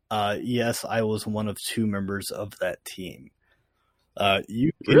 Yes, I was one of 2 members of that team.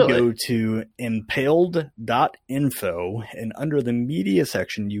 You can go to impaled.info, and under the media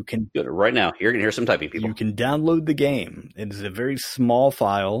section, you can Good. Right now, you're going to hear some typing, people. you can download the game. It is a very small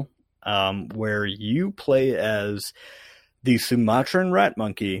file where you play as the Sumatran rat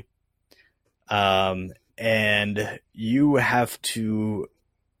monkey, and you have to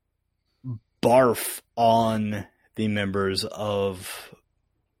barf on the members of.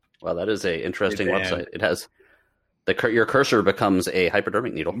 Wow, that is a interesting Band. website. It has your cursor becomes a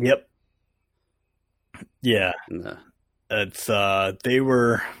hypodermic needle. Yep. Yeah. And, It's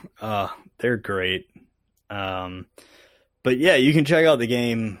they're great. But yeah, you can check out the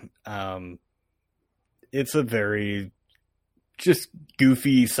game. It's a very just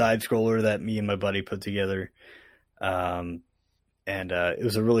goofy side scroller that me and my buddy put together. And it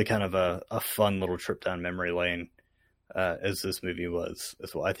was a really kind of a fun little trip down memory lane, as this movie was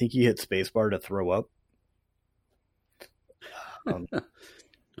as well. I think you hit spacebar to throw up.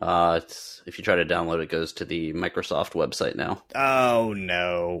 if you try to download it, goes to the Microsoft website now. Oh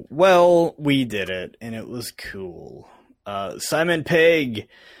no. Well, we did it and it was cool. Simon Pegg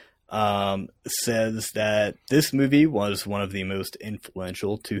says that this movie was one of the most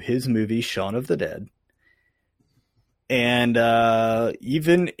influential to his movie Shaun of the Dead. And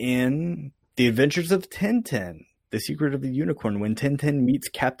even in The Adventures of Tintin, The Secret of the Unicorn, when Tintin meets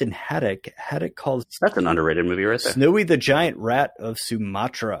Captain Haddock, Haddock calls That's an underrated movie right there. Snowy the Giant Rat of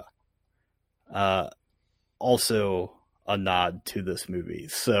Sumatra. Also a nod to this movie.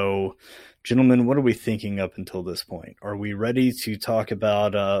 So, gentlemen, what are we thinking up until this point? Are we ready to talk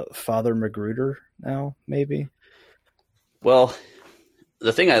about Father Magruder now, maybe? Well,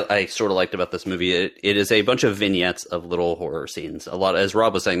 the thing I sort of liked about this movie, it is a bunch of vignettes of little horror scenes. A lot, as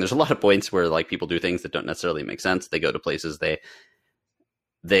Rob was saying, there's a lot of points where like people do things that don't necessarily make sense. They go to places I'm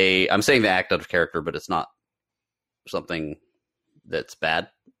saying they act out of character, but it's not something that's bad.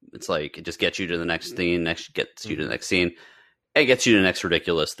 It's like it just gets you to the next scene, gets you to the next scene, and gets you to the next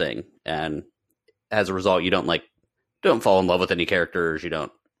ridiculous thing. And as a result, you don't fall in love with any characters. You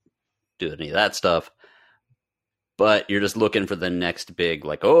don't do any of that stuff. But you're just looking for the next big,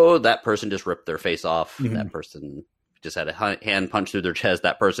 like, oh, that person just ripped their face off. Mhm. That person just had a hand punch through their chest.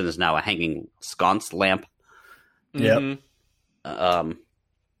 That person is now a hanging sconce lamp. Yep. Mhm.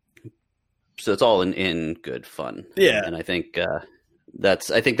 So it's all in good fun. Yeah. And I think that's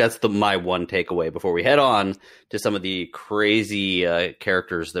my one takeaway before we head on to some of the crazy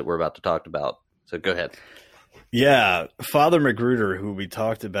characters that we're about to talk about. So go ahead. Yeah, Father Magruder, who we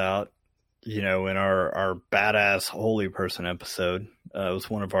talked about, in our badass holy person episode, was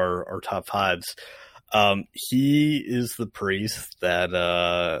one of our top 5s. He is the priest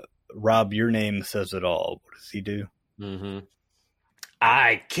that Rob, your name says it all. What does he do? Mm-hmm.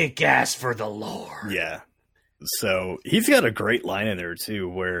 I kick ass for the Lord. Yeah. So he's got a great line in there too,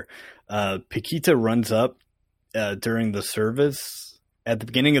 where Paquita runs up during the service at the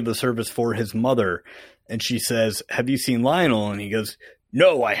beginning of the service for his mother, and she says, "Have you seen Lionel?" And he goes,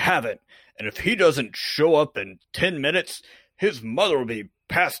 "No, I haven't. And if he doesn't show up in 10 minutes, his mother will be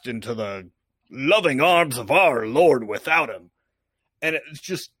passed into the loving arms of our Lord without him." And it's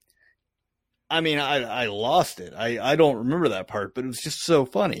just, I lost it. I don't remember that part, but it was just so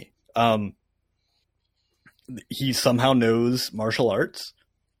funny. He somehow knows martial arts,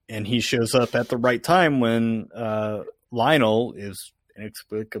 and he shows up at the right time when Lionel is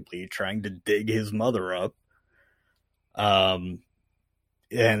inexplicably trying to dig his mother up.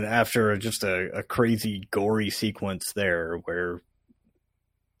 And after just a crazy gory sequence there where,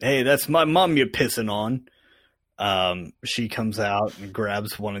 hey, that's my mom you're pissing on. She comes out and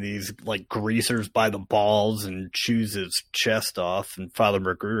grabs one of these like greasers by the balls and chews his chest off. And Father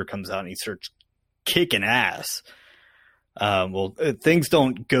Magruder comes out and he starts kicking ass. Things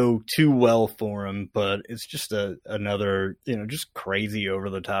don't go too well for him, but it's just another, just crazy over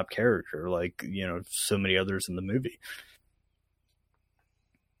the top character, like, so many others in the movie.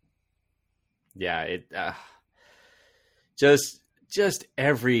 Yeah, it just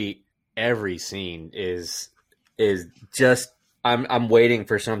every scene is just I'm waiting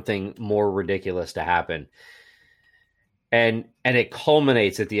for something more ridiculous to happen. And it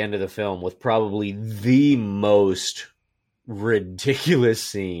culminates at the end of the film with probably the most ridiculous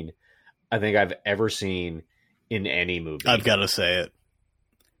scene I think I've ever seen in any movie. I've got to say it.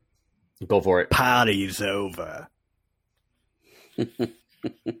 Go for it. Party's over.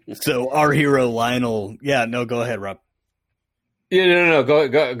 So our hero Lionel, go ahead, Rob. Yeah, no,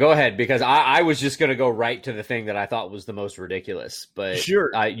 go ahead, because I was just going to go right to the thing that I thought was the most ridiculous. But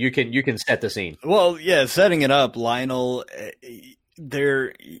sure, you can set the scene. Well, yeah, setting it up, Lionel,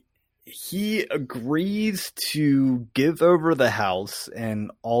 he agrees to give over the house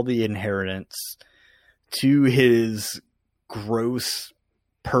and all the inheritance to his gross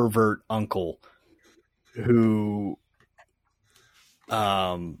pervert uncle, who,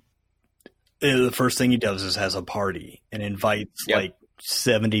 the first thing he does is has a party and invites like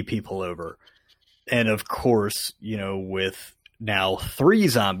 70 people over. And of course, with now 3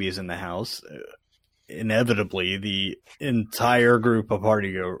 zombies in the house, inevitably the entire group of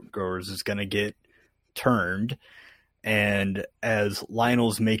party goers is going to get turned. And as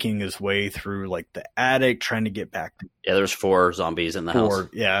Lionel's making his way through like the attic, trying to get back to there's 4 zombies in the house.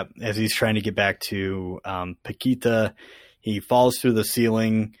 Yeah, as he's trying to get back to Paquita, he falls through the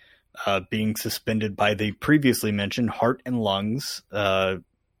ceiling, being suspended by the previously mentioned heart and lungs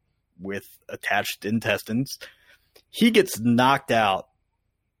with attached intestines. He gets knocked out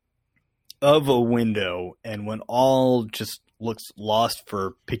of a window, and when all just looks lost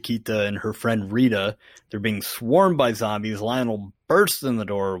for Paquita and her friend Rita, they're being swarmed by zombies. Lionel bursts in the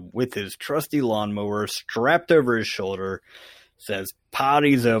door with his trusty lawnmower strapped over his shoulder, says,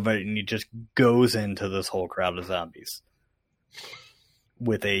 "Party's over," and he just goes into this whole crowd of zombies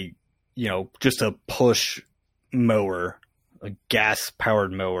with a, just a push mower, a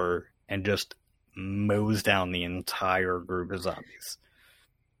gas-powered mower, and just mows down the entire group of zombies.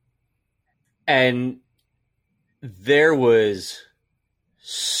 And there was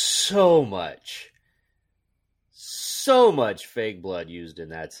so much fake blood used in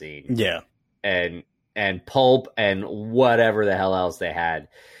that scene. Yeah. And pulp and whatever the hell else they had.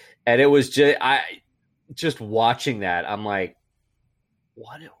 And it was just watching that, I'm like,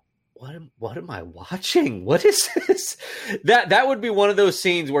 what am I watching? What is this? That would be one of those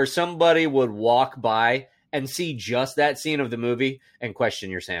scenes where somebody would walk by and see just that scene of the movie and question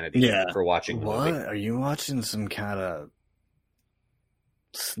your sanity for watching the movie. Are you watching some kind of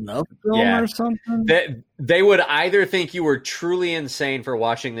snuff film or something? They would either think you were truly insane for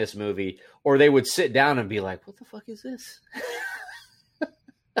watching this movie, or they would sit down and be like, what the fuck is this?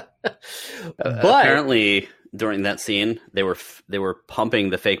 Apparently, during that scene, they were pumping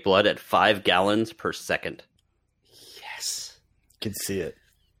the fake blood at 5 gallons per second. Yes. Could see it.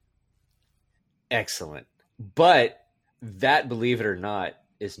 Excellent. But that, believe it or not,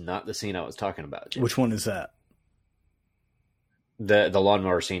 is not the scene I was talking about, Jim. Which one is that? The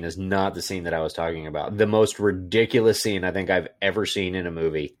lawnmower scene is not the scene that I was talking about. The most ridiculous scene I think I've ever seen in a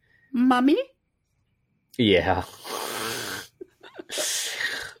movie. Mommy? Yeah.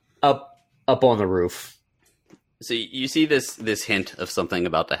 Up on the roof. So you see this hint of something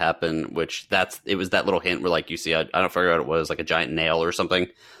about to happen, which it was that little hint where like you see, I don't figure out what it was, like a giant nail or something.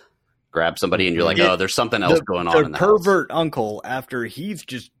 Grab somebody and you're like, oh, there's something else going on in the pervert house. Uncle, after he's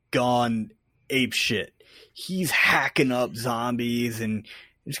just gone ape shit, he's hacking up zombies and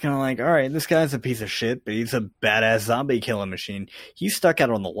it's kind of like, all right, this guy's a piece of shit, but he's a badass zombie killing machine. He's stuck out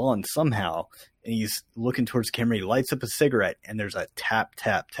on the lawn somehow and he's looking towards the camera. He lights up a cigarette and there's a tap,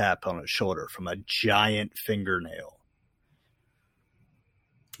 tap, tap on his shoulder from a giant fingernail.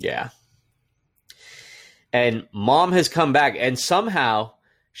 Yeah. And Mom has come back and somehow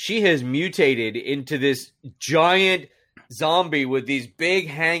she has mutated into this giant zombie with these big,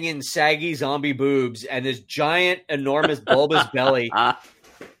 hanging, saggy zombie boobs and this giant, enormous, bulbous belly.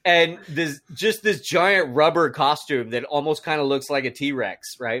 And this giant rubber costume that almost kind of looks like a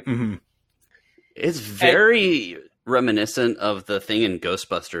T-Rex, right? Mm-hmm. It's very reminiscent of the thing in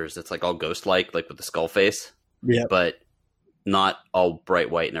Ghostbusters. It's like all ghost-like, like with the skull face. Yeah. But not all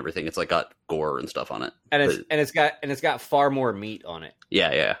bright white and everything. It's like got gore and stuff on it. And it's got far more meat on it.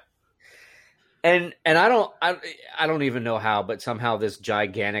 Yeah. And I don't even know how, but somehow this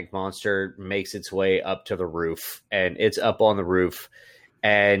gigantic monster makes its way up to the roof, and it's up on the roof,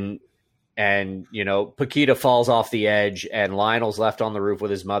 and Paquita falls off the edge, and Lionel's left on the roof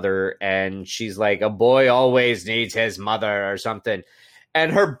with his mother, and she's like, a boy always needs his mother or something,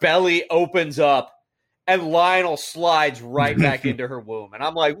 and her belly opens up, and Lionel slides right back into her womb, and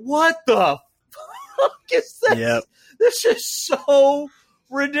I'm like, what the fuck is this? Yep. This is so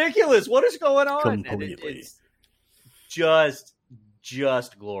ridiculous. What is going on? Completely. It's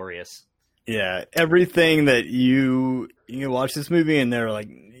just glorious. Yeah, everything that you watch this movie and they're like,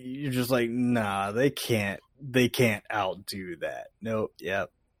 you're just like, nah, they can't outdo that. Nope.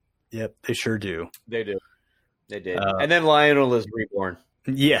 Yep, they sure do. They do. They did. And then Lionel is reborn.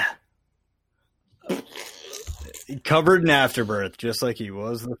 Yeah. Covered in afterbirth, just like he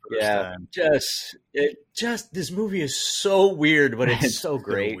was the first time. This movie is so weird, but it's so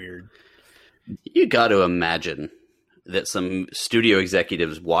great. So weird. You got to imagine that some studio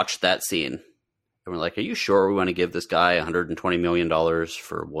executives watched that scene and were like, "Are you sure we want to give this guy $120 million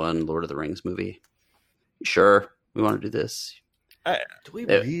for one Lord of the Rings movie? You sure we want to do this?" Do we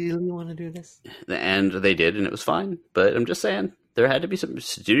really want to do this? And they did, and it was fine. But I'm just saying, there had to be some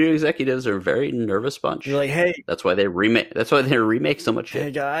studio executives are a very nervous bunch. You're like, hey, that's why they remake so much shit.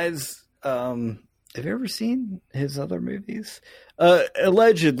 Hey guys, have you ever seen his other movies?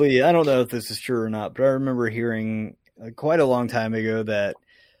 Allegedly, I don't know if this is true or not, but I remember hearing quite a long time ago that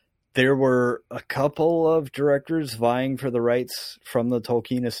there were a couple of directors vying for the rights from the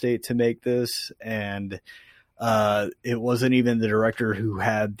Tolkien estate to make this, and it wasn't even the director who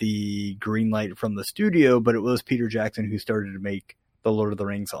had the green light from the studio, but it was Peter Jackson who started to make The Lord of the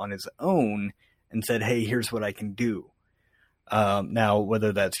Rings on his own and said, hey, here's what I can do. Now,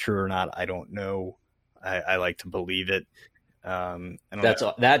 whether that's true or not, I don't know. I like to believe it.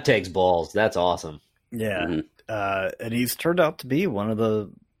 That takes balls. That's awesome. Yeah. Mm-hmm. And he's turned out to be one of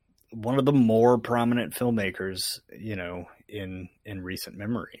the more prominent filmmakers, in recent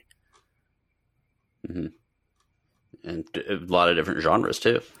memory. Mm-hmm. And a lot of different genres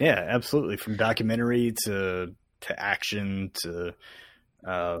too. Yeah, absolutely. From documentary to action to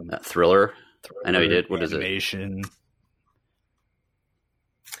thriller. I know he did. What animation. Is it?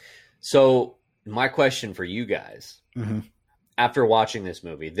 So my question for you guys, after watching this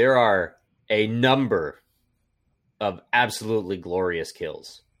movie, there are a number of absolutely glorious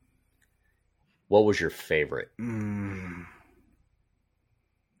kills. What was your favorite? Ooh.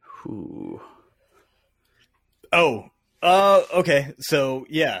 Okay. So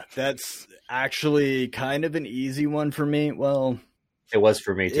yeah, that's actually kind of an easy one for me. Well, it was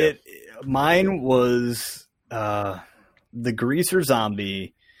for me too. Mine was the greaser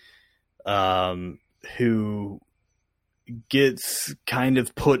zombie, who gets kind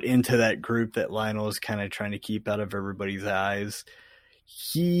of put into that group that Lionel is kind of trying to keep out of everybody's eyes.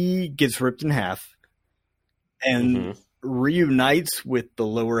 He gets ripped in half and reunites with the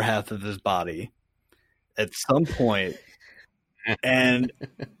lower half of his body at some point, and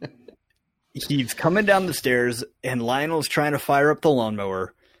he's coming down the stairs, and Lionel's trying to fire up the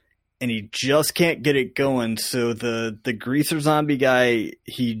lawnmower, and he just can't get it going. So the greaser zombie guy,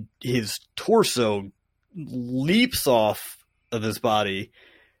 his torso leaps off of his body.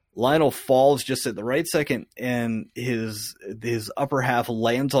 Lionel falls just at the right second, and his upper half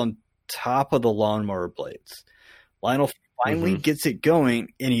lands on top of the lawnmower blades. Lionel finally gets it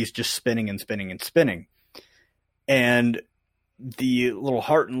going, and he's just spinning and spinning and spinning. And the little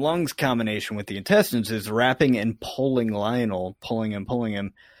heart and lungs combination with the intestines is wrapping and pulling Lionel, pulling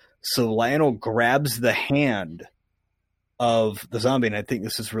him. So Lionel grabs the hand of the zombie, and I think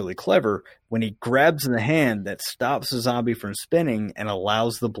this is really clever. When he grabs the hand, that stops the zombie from spinning and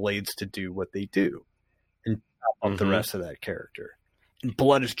allows the blades to do what they do and chop up the rest of that character. And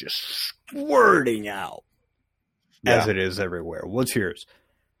blood is just squirting out as it is everywhere. What's yours?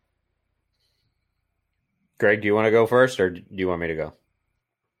 Greg, do you want to go first, or do you want me to go?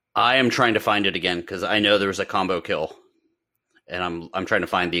 I am trying to find it again because I know there was a combo kill, and I'm trying to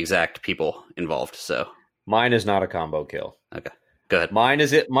find the exact people involved. So mine is not a combo kill. Okay, go ahead. Mine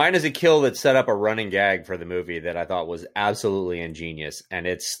is a kill that set up a running gag for the movie that I thought was absolutely ingenious, and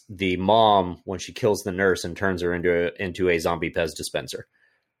it's the mom when she kills the nurse and turns her into a zombie Pez dispenser.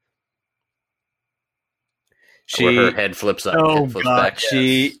 Where her head flips up. Oh, flips God, back.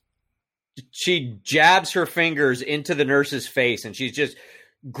 yes. She jabs her fingers into the nurse's face, and she's just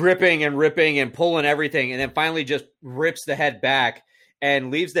gripping and ripping and pulling everything, and then finally just rips the head back and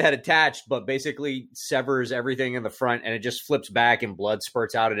leaves the head attached, but basically severs everything in the front, and it just flips back and blood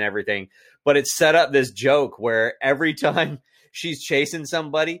spurts out and everything. But it set up this joke where every time she's chasing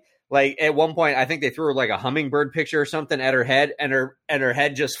somebody, Like at one point, I think they threw her like a hummingbird picture or something at her head, and her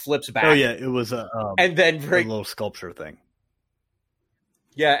head just flips back. Oh yeah, it was a and then a very little sculpture thing.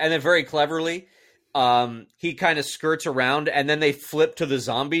 yeah, and then very cleverly, he kind of skirts around, and then they flip to the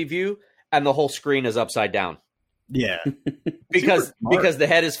zombie view, and the whole screen is upside down Yeah, because smart. the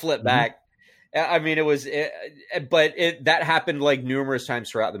head is flipped Mhm. back. I mean, that happened like numerous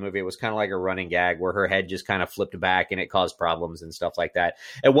times throughout the movie. It was kind of like a running gag where her head just kind of flipped back and it caused problems and stuff like that.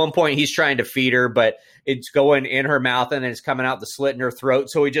 At one point, he's trying to feed her, but it's going in her mouth and then it's coming out the slit in her throat.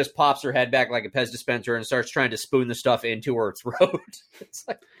 So he just pops her head back like a Pez dispenser and starts trying to spoon the stuff into her throat. It's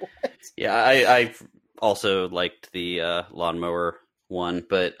like, what? Yeah, I also liked the lawnmower one,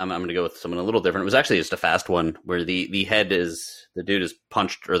 but I'm going to go with someone a little different. It was actually just a fast one where the head is, the dude is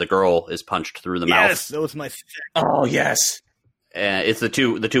punched, or the girl is punched through the mouth. Yes, that was my. Oh, yes. It's the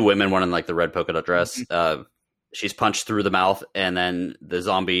two women, one in like the red polka dot dress. She's punched through the mouth, and then the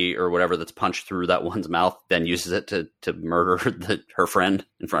zombie or whatever that's punched through that one's mouth then uses it to murder her friend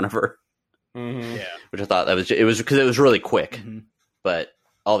in front of her. Mm-hmm. Yeah. Which I thought it was because it was really quick. Mhm. But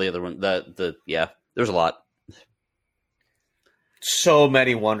all the other one, there's a lot. So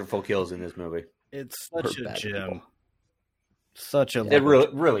many wonderful kills in this movie. It's such For a bad gem. people. Such a. It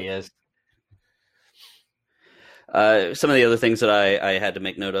really is. Some of the other things that I had to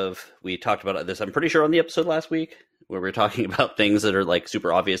make note of, we talked about this, I'm pretty sure, on the episode last week, where we were talking about things that are like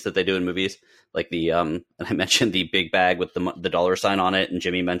super obvious that they do in movies. Like and I mentioned the big bag with the dollar sign on it, and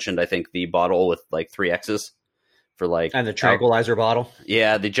Jimmy mentioned, I think, the bottle with like 3 X's for like. And the tranquilizer bottle.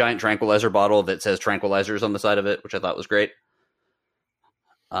 Yeah, the giant tranquilizer bottle that says tranquilizers on the side of it, which I thought was great.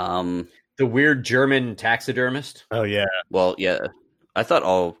 The weird German taxidermist. Oh yeah. Well, yeah, I thought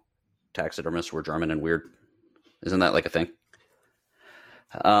all taxidermists were German and weird. Isn't that like a thing?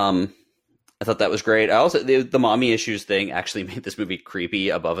 I thought that was great. I also the mommy issues thing actually made this movie creepy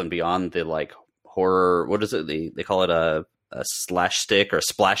above and beyond the like horror. What is it? They call it a slash stick or a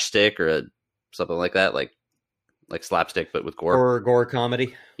splash stick or something like that, like slapstick but with gore. Horror gore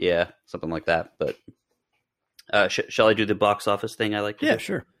comedy. Yeah, something like that. But shall I do the box office thing? I like to Yeah, do?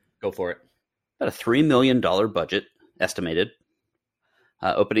 sure. Go for it. About a $3 million budget estimated.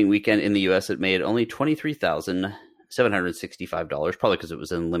 Opening weekend in the U.S., it made only $23,765, probably because it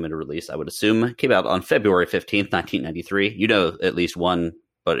was in limited release, I would assume. Came out on February 15th, 1993. You know, at least one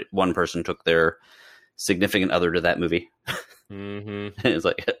person took their significant other to that movie. Mm-hmm. It's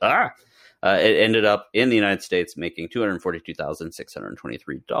like, it ended up in the United States making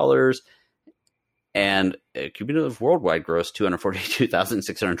 $242,623. And cumulative worldwide gross,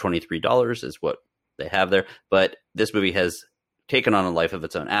 $242,623 is what they have there. But this movie has taken on a life of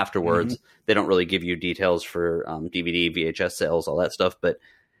its own afterwards. Mm-hmm. They don't really give you details for DVD, VHS sales, all that stuff. But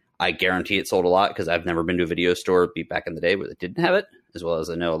I guarantee it sold a lot because I've never been to a video store back in the day where they didn't have it, as well as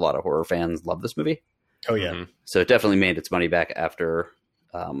I know a lot of horror fans love this movie. Oh yeah. Mhm. So it definitely made its money back after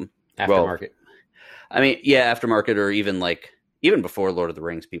Aftermarket. I mean, yeah, aftermarket, or even before Lord of the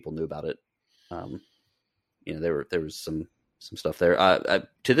Rings, people knew about it. There was some stuff there.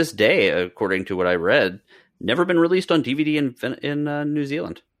 To this day, according to what I read, never been released on DVD in New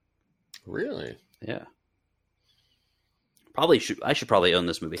Zealand. Really? Yeah, I should probably own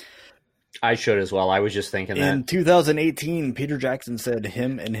this movie. I should as well. I was just thinking In that. 2018, Peter Jackson said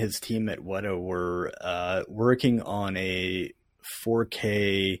him and his team at Weta were working on a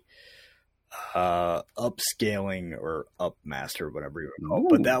 4K upscaling or upmaster, whatever you would call it.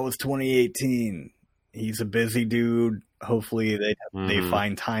 But that was 2018. He's a busy dude. Hopefully they Mhm.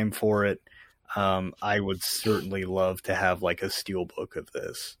 find time for it. I would certainly love to have like a steelbook of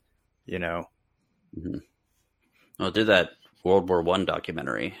this, you know. Well, it did that World War I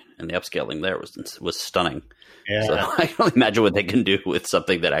documentary, and the upscaling there was stunning. Yeah. So I can only imagine what they can do with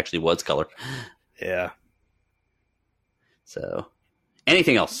something that actually was color. Yeah. So,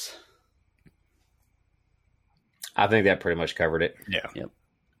 anything else? I think that pretty much covered it. Yeah.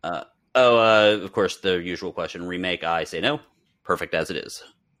 Of course, the usual question: remake? I say no. Perfect as it is.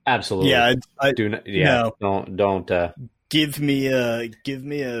 Absolutely. Yeah. I Do not. Yeah. Don't. give me a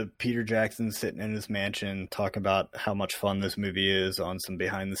Peter Jackson sitting in his mansion talking about how much fun this movie is on some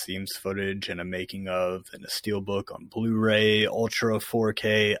behind the scenes footage and a making of and a steelbook on Blu-ray, Ultra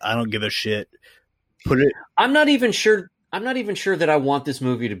 4K. I don't give a shit. Put it. I'm not even sure that I want this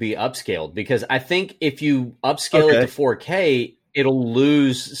movie to be upscaled, because I think if you upscale it to 4K, it'll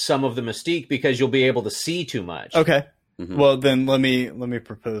lose some of the mystique because you'll be able to see too much. Okay. Mhm. Well, then let me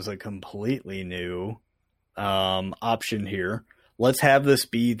propose a completely new option here. Let's have this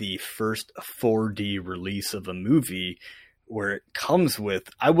be the first 4D release of a movie where it comes with,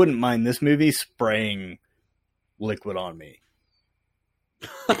 I wouldn't mind this movie spraying liquid on me.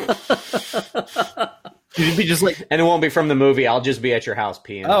 You'd be just like, And it won't be from the movie. I'll just be at your house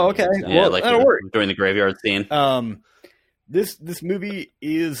peeing. oh, on you okay. and stuff. Yeah, Well, like that'll work. during the graveyard scene. This movie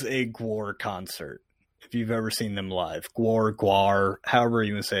is a Gwar concert. If you've ever seen them live, Gwar, however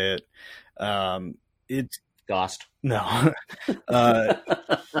you want to say it. It's Ghost. no.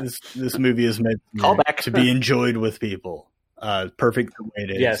 This movie is meant Callback. to be enjoyed with people. Perfect the way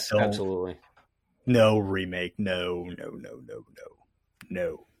it is. Yes, Don't- absolutely. No remake. No.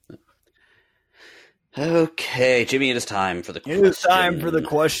 Okay, Jimmy, it is time for the It question. is time for the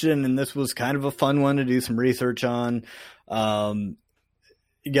question, and this was kind of a fun one to do some research on.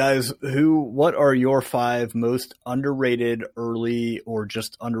 You guys, what are your 5 most underrated early or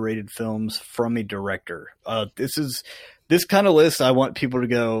just underrated films from a director? This kind of list. I want people to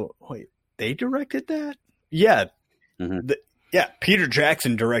go, wait, they directed that? Yeah, Mhm. Peter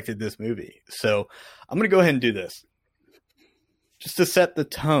Jackson directed this movie. So I'm going to go ahead and do this just to set the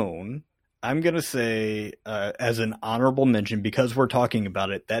tone. I'm going to say, as an honorable mention, because we're talking about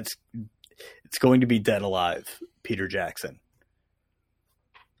it, it's going to be Dead Alive, Peter Jackson.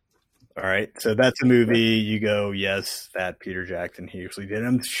 All right. So that's a movie you go, yes, that Peter Jackson, he usually did.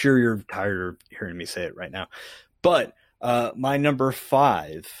 I'm sure you're tired of hearing me say it right now. But my number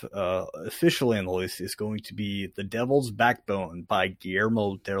 5, officially on the list, is going to be The Devil's Backbone by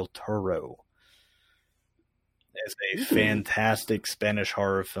Guillermo del Toro. It's a fantastic Spanish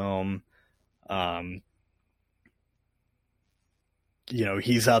horror film.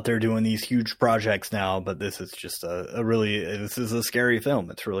 He's out there doing these huge projects now, but this is just this is a scary film.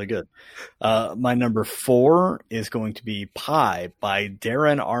 It's really good. My number 4 is going to be Pi by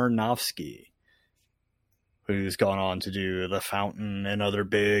Darren Aronofsky, who's gone on to do The Fountain and other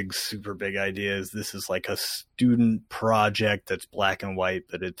super big ideas. This is like a student project that's black and white,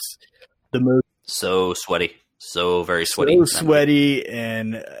 but it's the most So sweaty. So very sweaty. so sweaty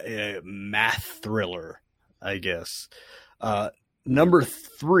and a math thriller, I guess. Number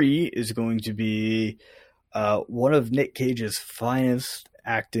 3 is going to be one of Nick Cage's finest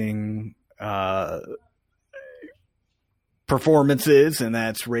acting performances, and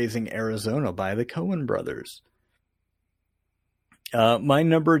that's Raising Arizona by the Coen brothers. My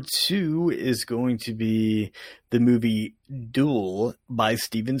number 2 is going to be the movie Duel by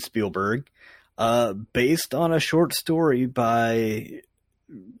Steven Spielberg, based on a short story by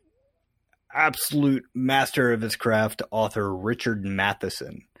absolute master of his craft, author Richard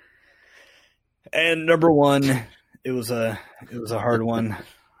Matheson. And number 1, it was a hard one.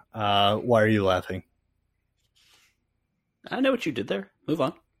 Why are you laughing? I know what you did there. Move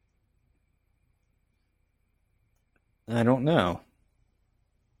on. I don't know.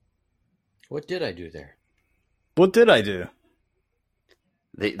 What did I do there? What did I do?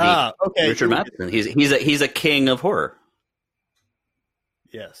 Okay. Richard Matheson. He's a king of horror.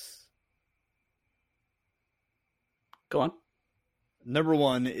 Yes. Go on. Number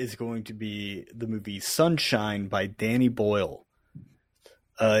 1 is going to be the movie Sunshine by Danny Boyle.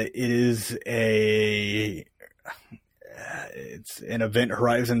 It is it's an Event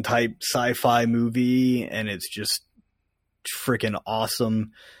Horizon type sci-fi movie, and it's just freaking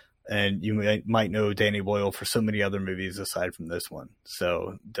awesome. And you might know Danny Boyle for so many other movies aside from this one.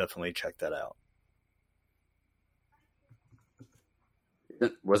 So definitely check that out.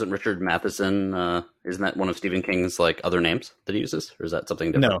 Wasn't Richard Matheson, isn't that one of Stephen King's other names that he uses? Or is that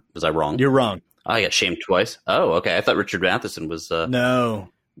something different? No. Was I wrong? You're wrong. I got shamed twice. Oh, okay. I thought Richard Matheson was No.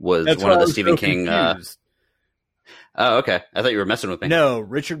 one That's why of I the was Stephen so King. confused. Oh, okay. I thought you were messing with me. No,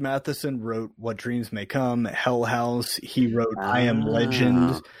 Richard Matheson wrote What Dreams May Come, Hell House. He wrote I Am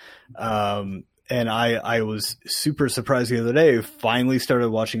Legend. And I was super surprised the other day. Finally started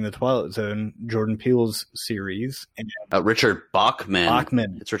watching the Twilight Zone, Jordan Peele's series. And Richard Bachman.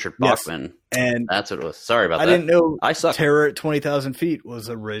 Bachman. It's Richard Yes. Bachman. And That's what it was. Sorry about I that. didn't know I suck. Terror at 20,000 Feet was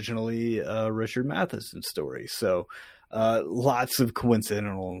originally a Richard Matheson story. So lots of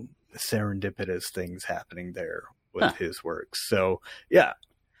coincidental, serendipitous things happening there with his work. So, yeah.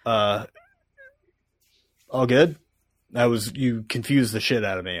 All good? You confused the shit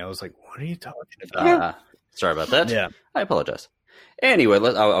out of me. I was like, what are you talking about? Sorry about that. Yeah. I apologize. Anyway,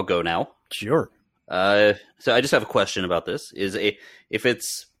 I'll go now. Sure. So I just have a question about this.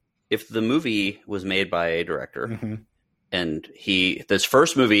 If the movie was made by a director Mm-hmm. and this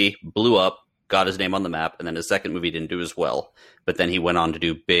first movie blew up, got his name on the map, and then his second movie didn't do as well, but then he went on to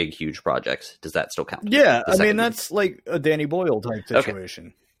do big, huge projects, does that still count? Yeah. The I second mean, movie? that's like a Danny Boyle type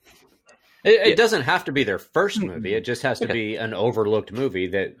situation. It doesn't have to be their first movie. It just has to be an overlooked movie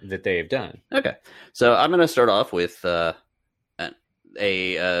that they've done. Okay. So I'm going to start off with of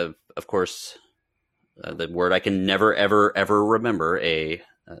course, the word I can never, ever, ever remember, a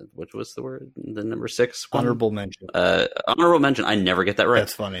Which was the word? The number 6 one? Honorable mention. Honorable mention. I never get that right.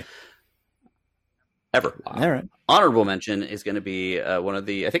 That's funny. Ever. All right. Honorable mention is going to be one of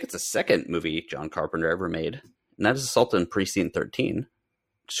the, I think it's the second movie John Carpenter ever made, and that is Assault on Precinct 13.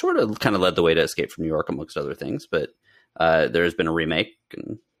 Sort of kind of led the way to Escape from New York, amongst other things, but there's been a remake,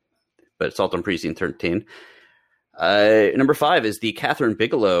 but Assault on Precinct 13. Number 5 is the Catherine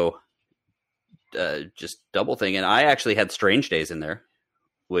Bigelow just double thing, and I actually had Strange Days in there,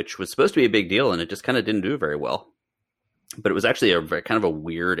 which was supposed to be a big deal, and it just kind of didn't do very well. But it was actually a kind of a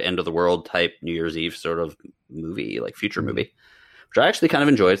weird end of the world type New Year's Eve sort of movie, like future movie, which I actually kind of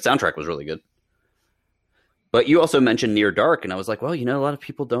enjoyed. Soundtrack was really good. But you also mentioned Near Dark, and I was like, well, a lot of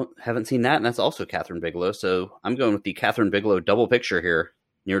people haven't seen that, and that's also Catherine Bigelow. So I'm going with the Catherine Bigelow double picture here,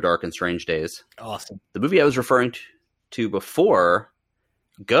 Near Dark and Strange Days. Awesome. The movie I was referring to before,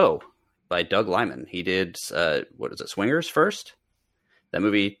 Go, by Doug Liman. He did, what is it, Swingers first? That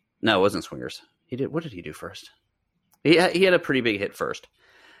movie, no, it wasn't Swingers. What did he do first? He had a pretty big hit first.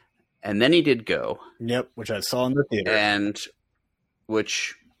 And then he did Go. Yep, which I saw in the theater. And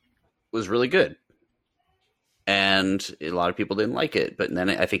which was really good. And a lot of people didn't like it. But then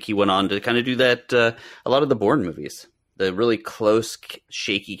I think he went on to kind of do that, a lot of the Bourne movies. The really close,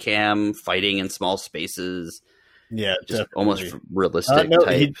 shaky cam, fighting in small spaces. Yeah, just definitely. almost realistic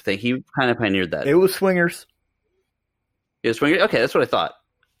type thing. He kind of pioneered that. It was Swingers. It was Swingers? Okay, that's what I thought.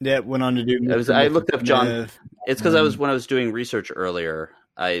 Yeah, went on to do... I looked up John... Smith. It's because when I was doing research earlier,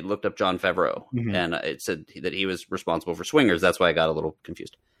 I looked up Jon Favreau, Mhm. and it said that he was responsible for Swingers. That's why I got a little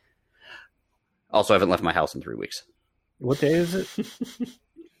confused. Also, I haven't left my house in 3 weeks. What day is it?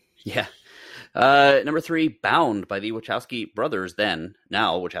 Yeah. Number 3, Bound by the Wachowski brothers,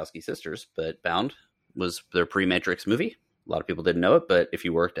 now Wachowski sisters, but Bound was their pre-Matrix movie. A lot of people didn't know it, but if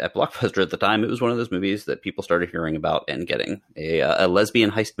you worked at Blockbuster at the time, it was one of those movies that people started hearing about and getting a lesbian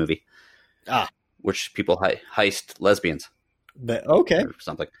heist movie. Which people heist lesbians. Okay. Or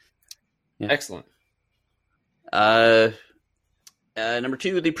something. Yeah. Excellent. Number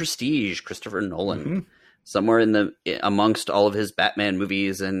 2, The Prestige, Christopher Nolan. Mhm. Somewhere amongst all of his Batman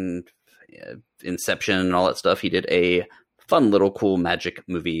movies and Inception and all that stuff, he did a fun little cool magic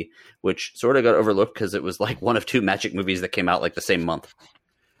movie, which sort of got overlooked because it was like one of 2 magic movies that came out like the same month,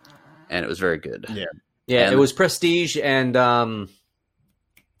 and it was very good. Yeah, And- it was Prestige and oh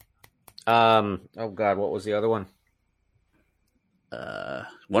god, what was the other one?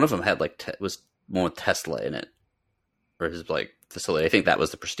 One of them had was one with Tesla in it, or his facility. I think that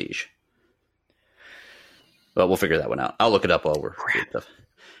was The Prestige. Well, we'll figure that one out. I'll look it up while we're doing stuff.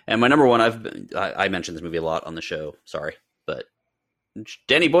 And my number 1, I mentioned this movie a lot on the show. Sorry, but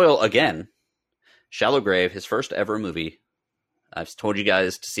Danny Boyle again. Shallow Grave, his first ever movie. I've told you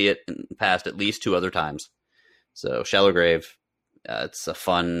guys to see it in the past at least 2 other times. So Shallow Grave, it's a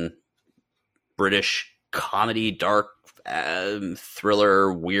fun British comedy, dark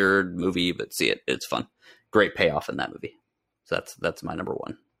thriller, weird movie, but see it. It's fun. Great payoff in that movie. So that's my number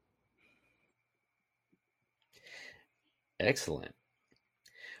 1. Excellent.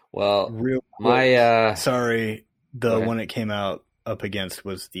 Well, Real quick. my Sorry, Go the ahead. one it came out up against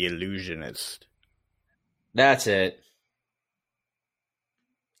was The Illusionist. that's it.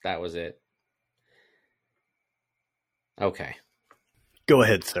 That was it. Okay. Go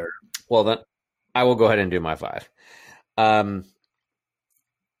ahead, sir. Well, then I will go ahead and do my 5.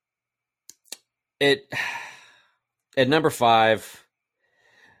 At number 5,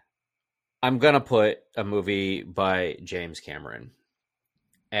 I'm going to put a movie by James Cameron.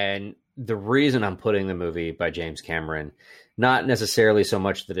 And the reason I'm putting the movie by James Cameron, not necessarily so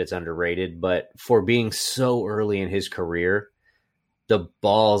much that it's underrated, but for being so early in his career, the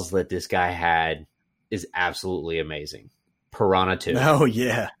balls that this guy had is absolutely amazing. Piranha 2, Oh,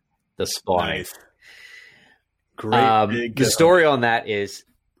 yeah. The Spawning. Nice. Great. Big The story on that is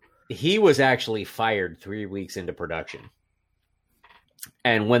he was actually fired 3 weeks into production.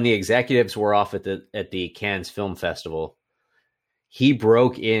 And when the executives were off at the Cannes Film Festival, he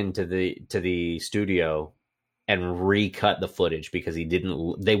broke into the studio and recut the footage because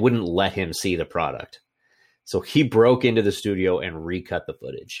they wouldn't let him see the product. So he broke into the studio and recut the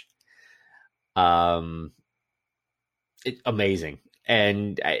footage. Amazing.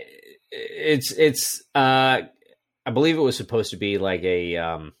 And I believe it was supposed to be like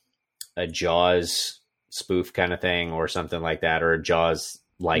a Jaws spoof kind of thing or something like that, or a Jaws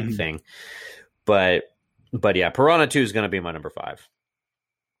like Mhm. thing. But yeah, Piranha 2 is going to be my number 5.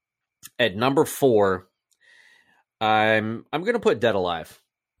 At number 4, I'm going to put Dead Alive.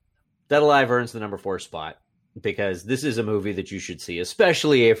 Dead Alive earns the number 4 spot because this is a movie that you should see,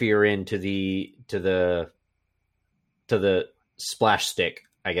 especially if you're into the splash stick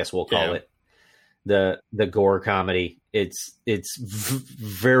I guess we'll call Yeah. it. The gore comedy. It's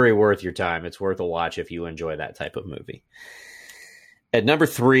very worth your time. It's worth a watch if you enjoy that type of movie. At number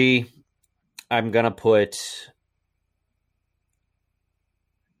 3, I'm gonna put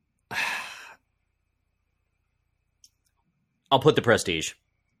I'll put The Prestige.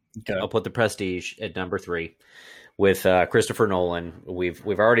 Okay. I'll put The Prestige at number 3 with Christopher Nolan. We've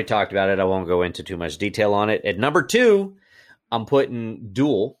already talked about it. I won't go into too much detail on it. At number 2, I'm putting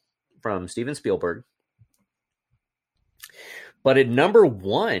Duel from Steven Spielberg. But at number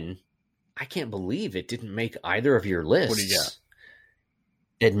 1, I can't believe it didn't make either of your lists. What do you got?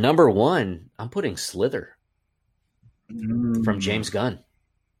 At number 1, I'm putting Slither Mm. from James Gunn.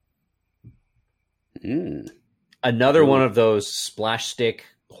 Mm. Another one of those splash stick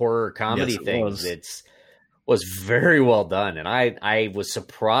horror comedy Yes, it things. was. It's was very well done, and I was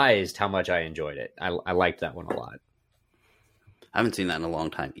surprised how much I enjoyed it. I liked that one a lot. I haven't seen that in a long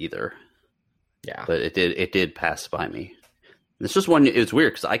time either, Yeah, but it did pass by me. It's just one. It was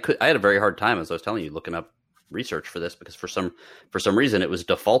weird because I had a very hard time, as I was telling you, looking up research for this, because for some reason it was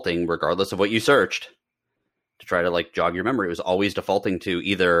defaulting regardless of what you searched to try to like jog your memory. It was always defaulting to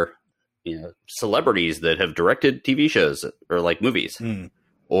either, you know, celebrities that have directed TV shows or like movies, Mm.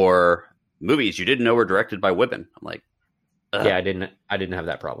 or movies you didn't know were directed by women. I'm like, ugh. yeah, I didn't have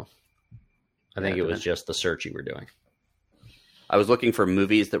that problem. I think Yeah, it was didn't. just the search you were doing. I was looking for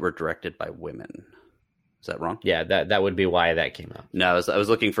movies that were directed by women. Is that wrong? Yeah, that would be why that came up. No, I was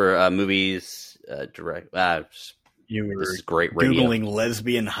looking for movies direct. You were This is great radio. Googling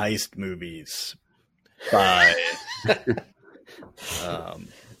lesbian heist movies by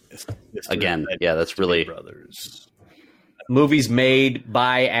Mr. Again, Ed yeah, that's really Brothers. Movies made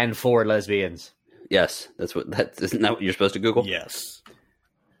by and for lesbians. yes. Isn't that what you're supposed to Google? Yes.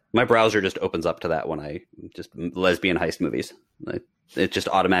 My browser just opens up to that when I just lesbian heist movies. It just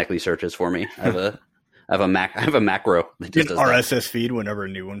automatically searches for me. I have a macro that just An does that. RSS feed whenever a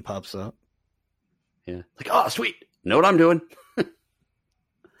new one pops up. Yeah, like, oh sweet, know what I'm doing.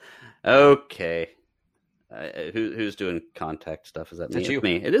 Okay, who's doing contact stuff? Is that me? That's you. It's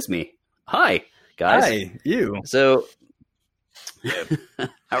me. It is me. Hi guys. Hi, you. So,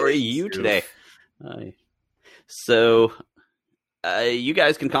 how are you today? Hi. So, you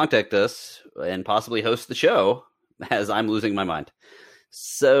guys can contact us and possibly host the show as I'm losing my mind.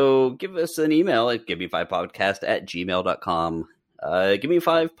 So, give us an email at giveme5podcast@gmail.com. Give me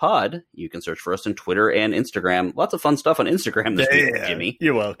 5 pod. You can search for us on Twitter and Instagram. Lots of fun stuff on Instagram this week, Yeah, Jimmy.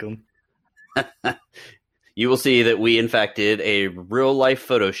 you're welcome. You will see that we, in fact, did a real life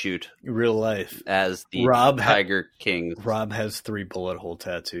photo shoot Real life. as the Rob Tiger King. Rob has 3 bullet hole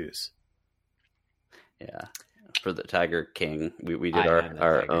tattoos. Yeah, for the Tiger King, we I did am the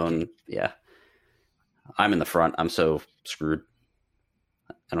our Tiger own. King. Yeah, I'm in the front. I'm so screwed.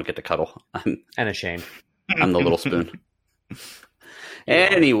 I don't get to cuddle. I'm And ashamed. the little spoon.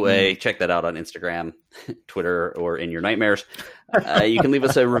 Anyway, check that out on Instagram, Twitter, or in your nightmares. You can leave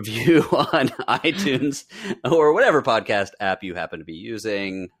us a review on iTunes or whatever podcast app you happen to be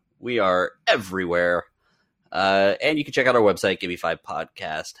using. We are everywhere. And you can check out our website,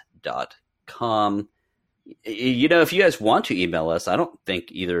 gimme5podcast.com. You know, if you guys want to email us, I don't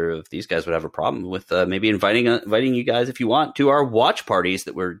think either of these guys would have a problem with maybe inviting you guys, if you want, to our watch parties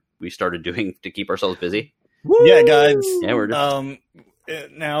that we started doing to keep ourselves busy. Yeah, guys. Yeah, we're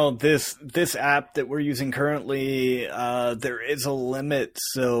now this app that we're using currently, there is a limit,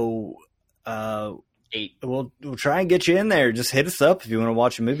 so 8. we'll try and get you in there. Just hit us up if you want to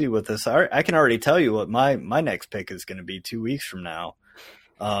watch a movie with us. I can already tell you what my next pick is going to be 2 weeks from now,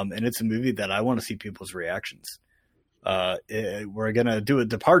 and it's a movie that I want to see people's reactions. We're going to do a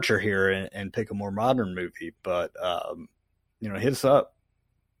departure here and pick a more modern movie, but hit us up.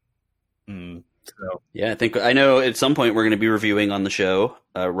 So Yeah, I know at some point we're going to be reviewing on the show.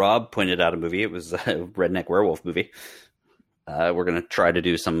 Rob pointed out a movie. It was a redneck werewolf movie. We're going to try to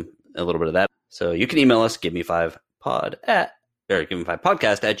do a little bit of that. So you can email us,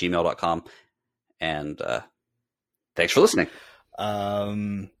 giveme5podcast@gmail.com. And thanks for listening.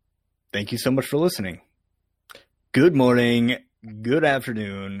 thank you so much for listening. Good morning, good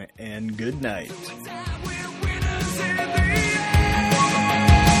afternoon, and good night.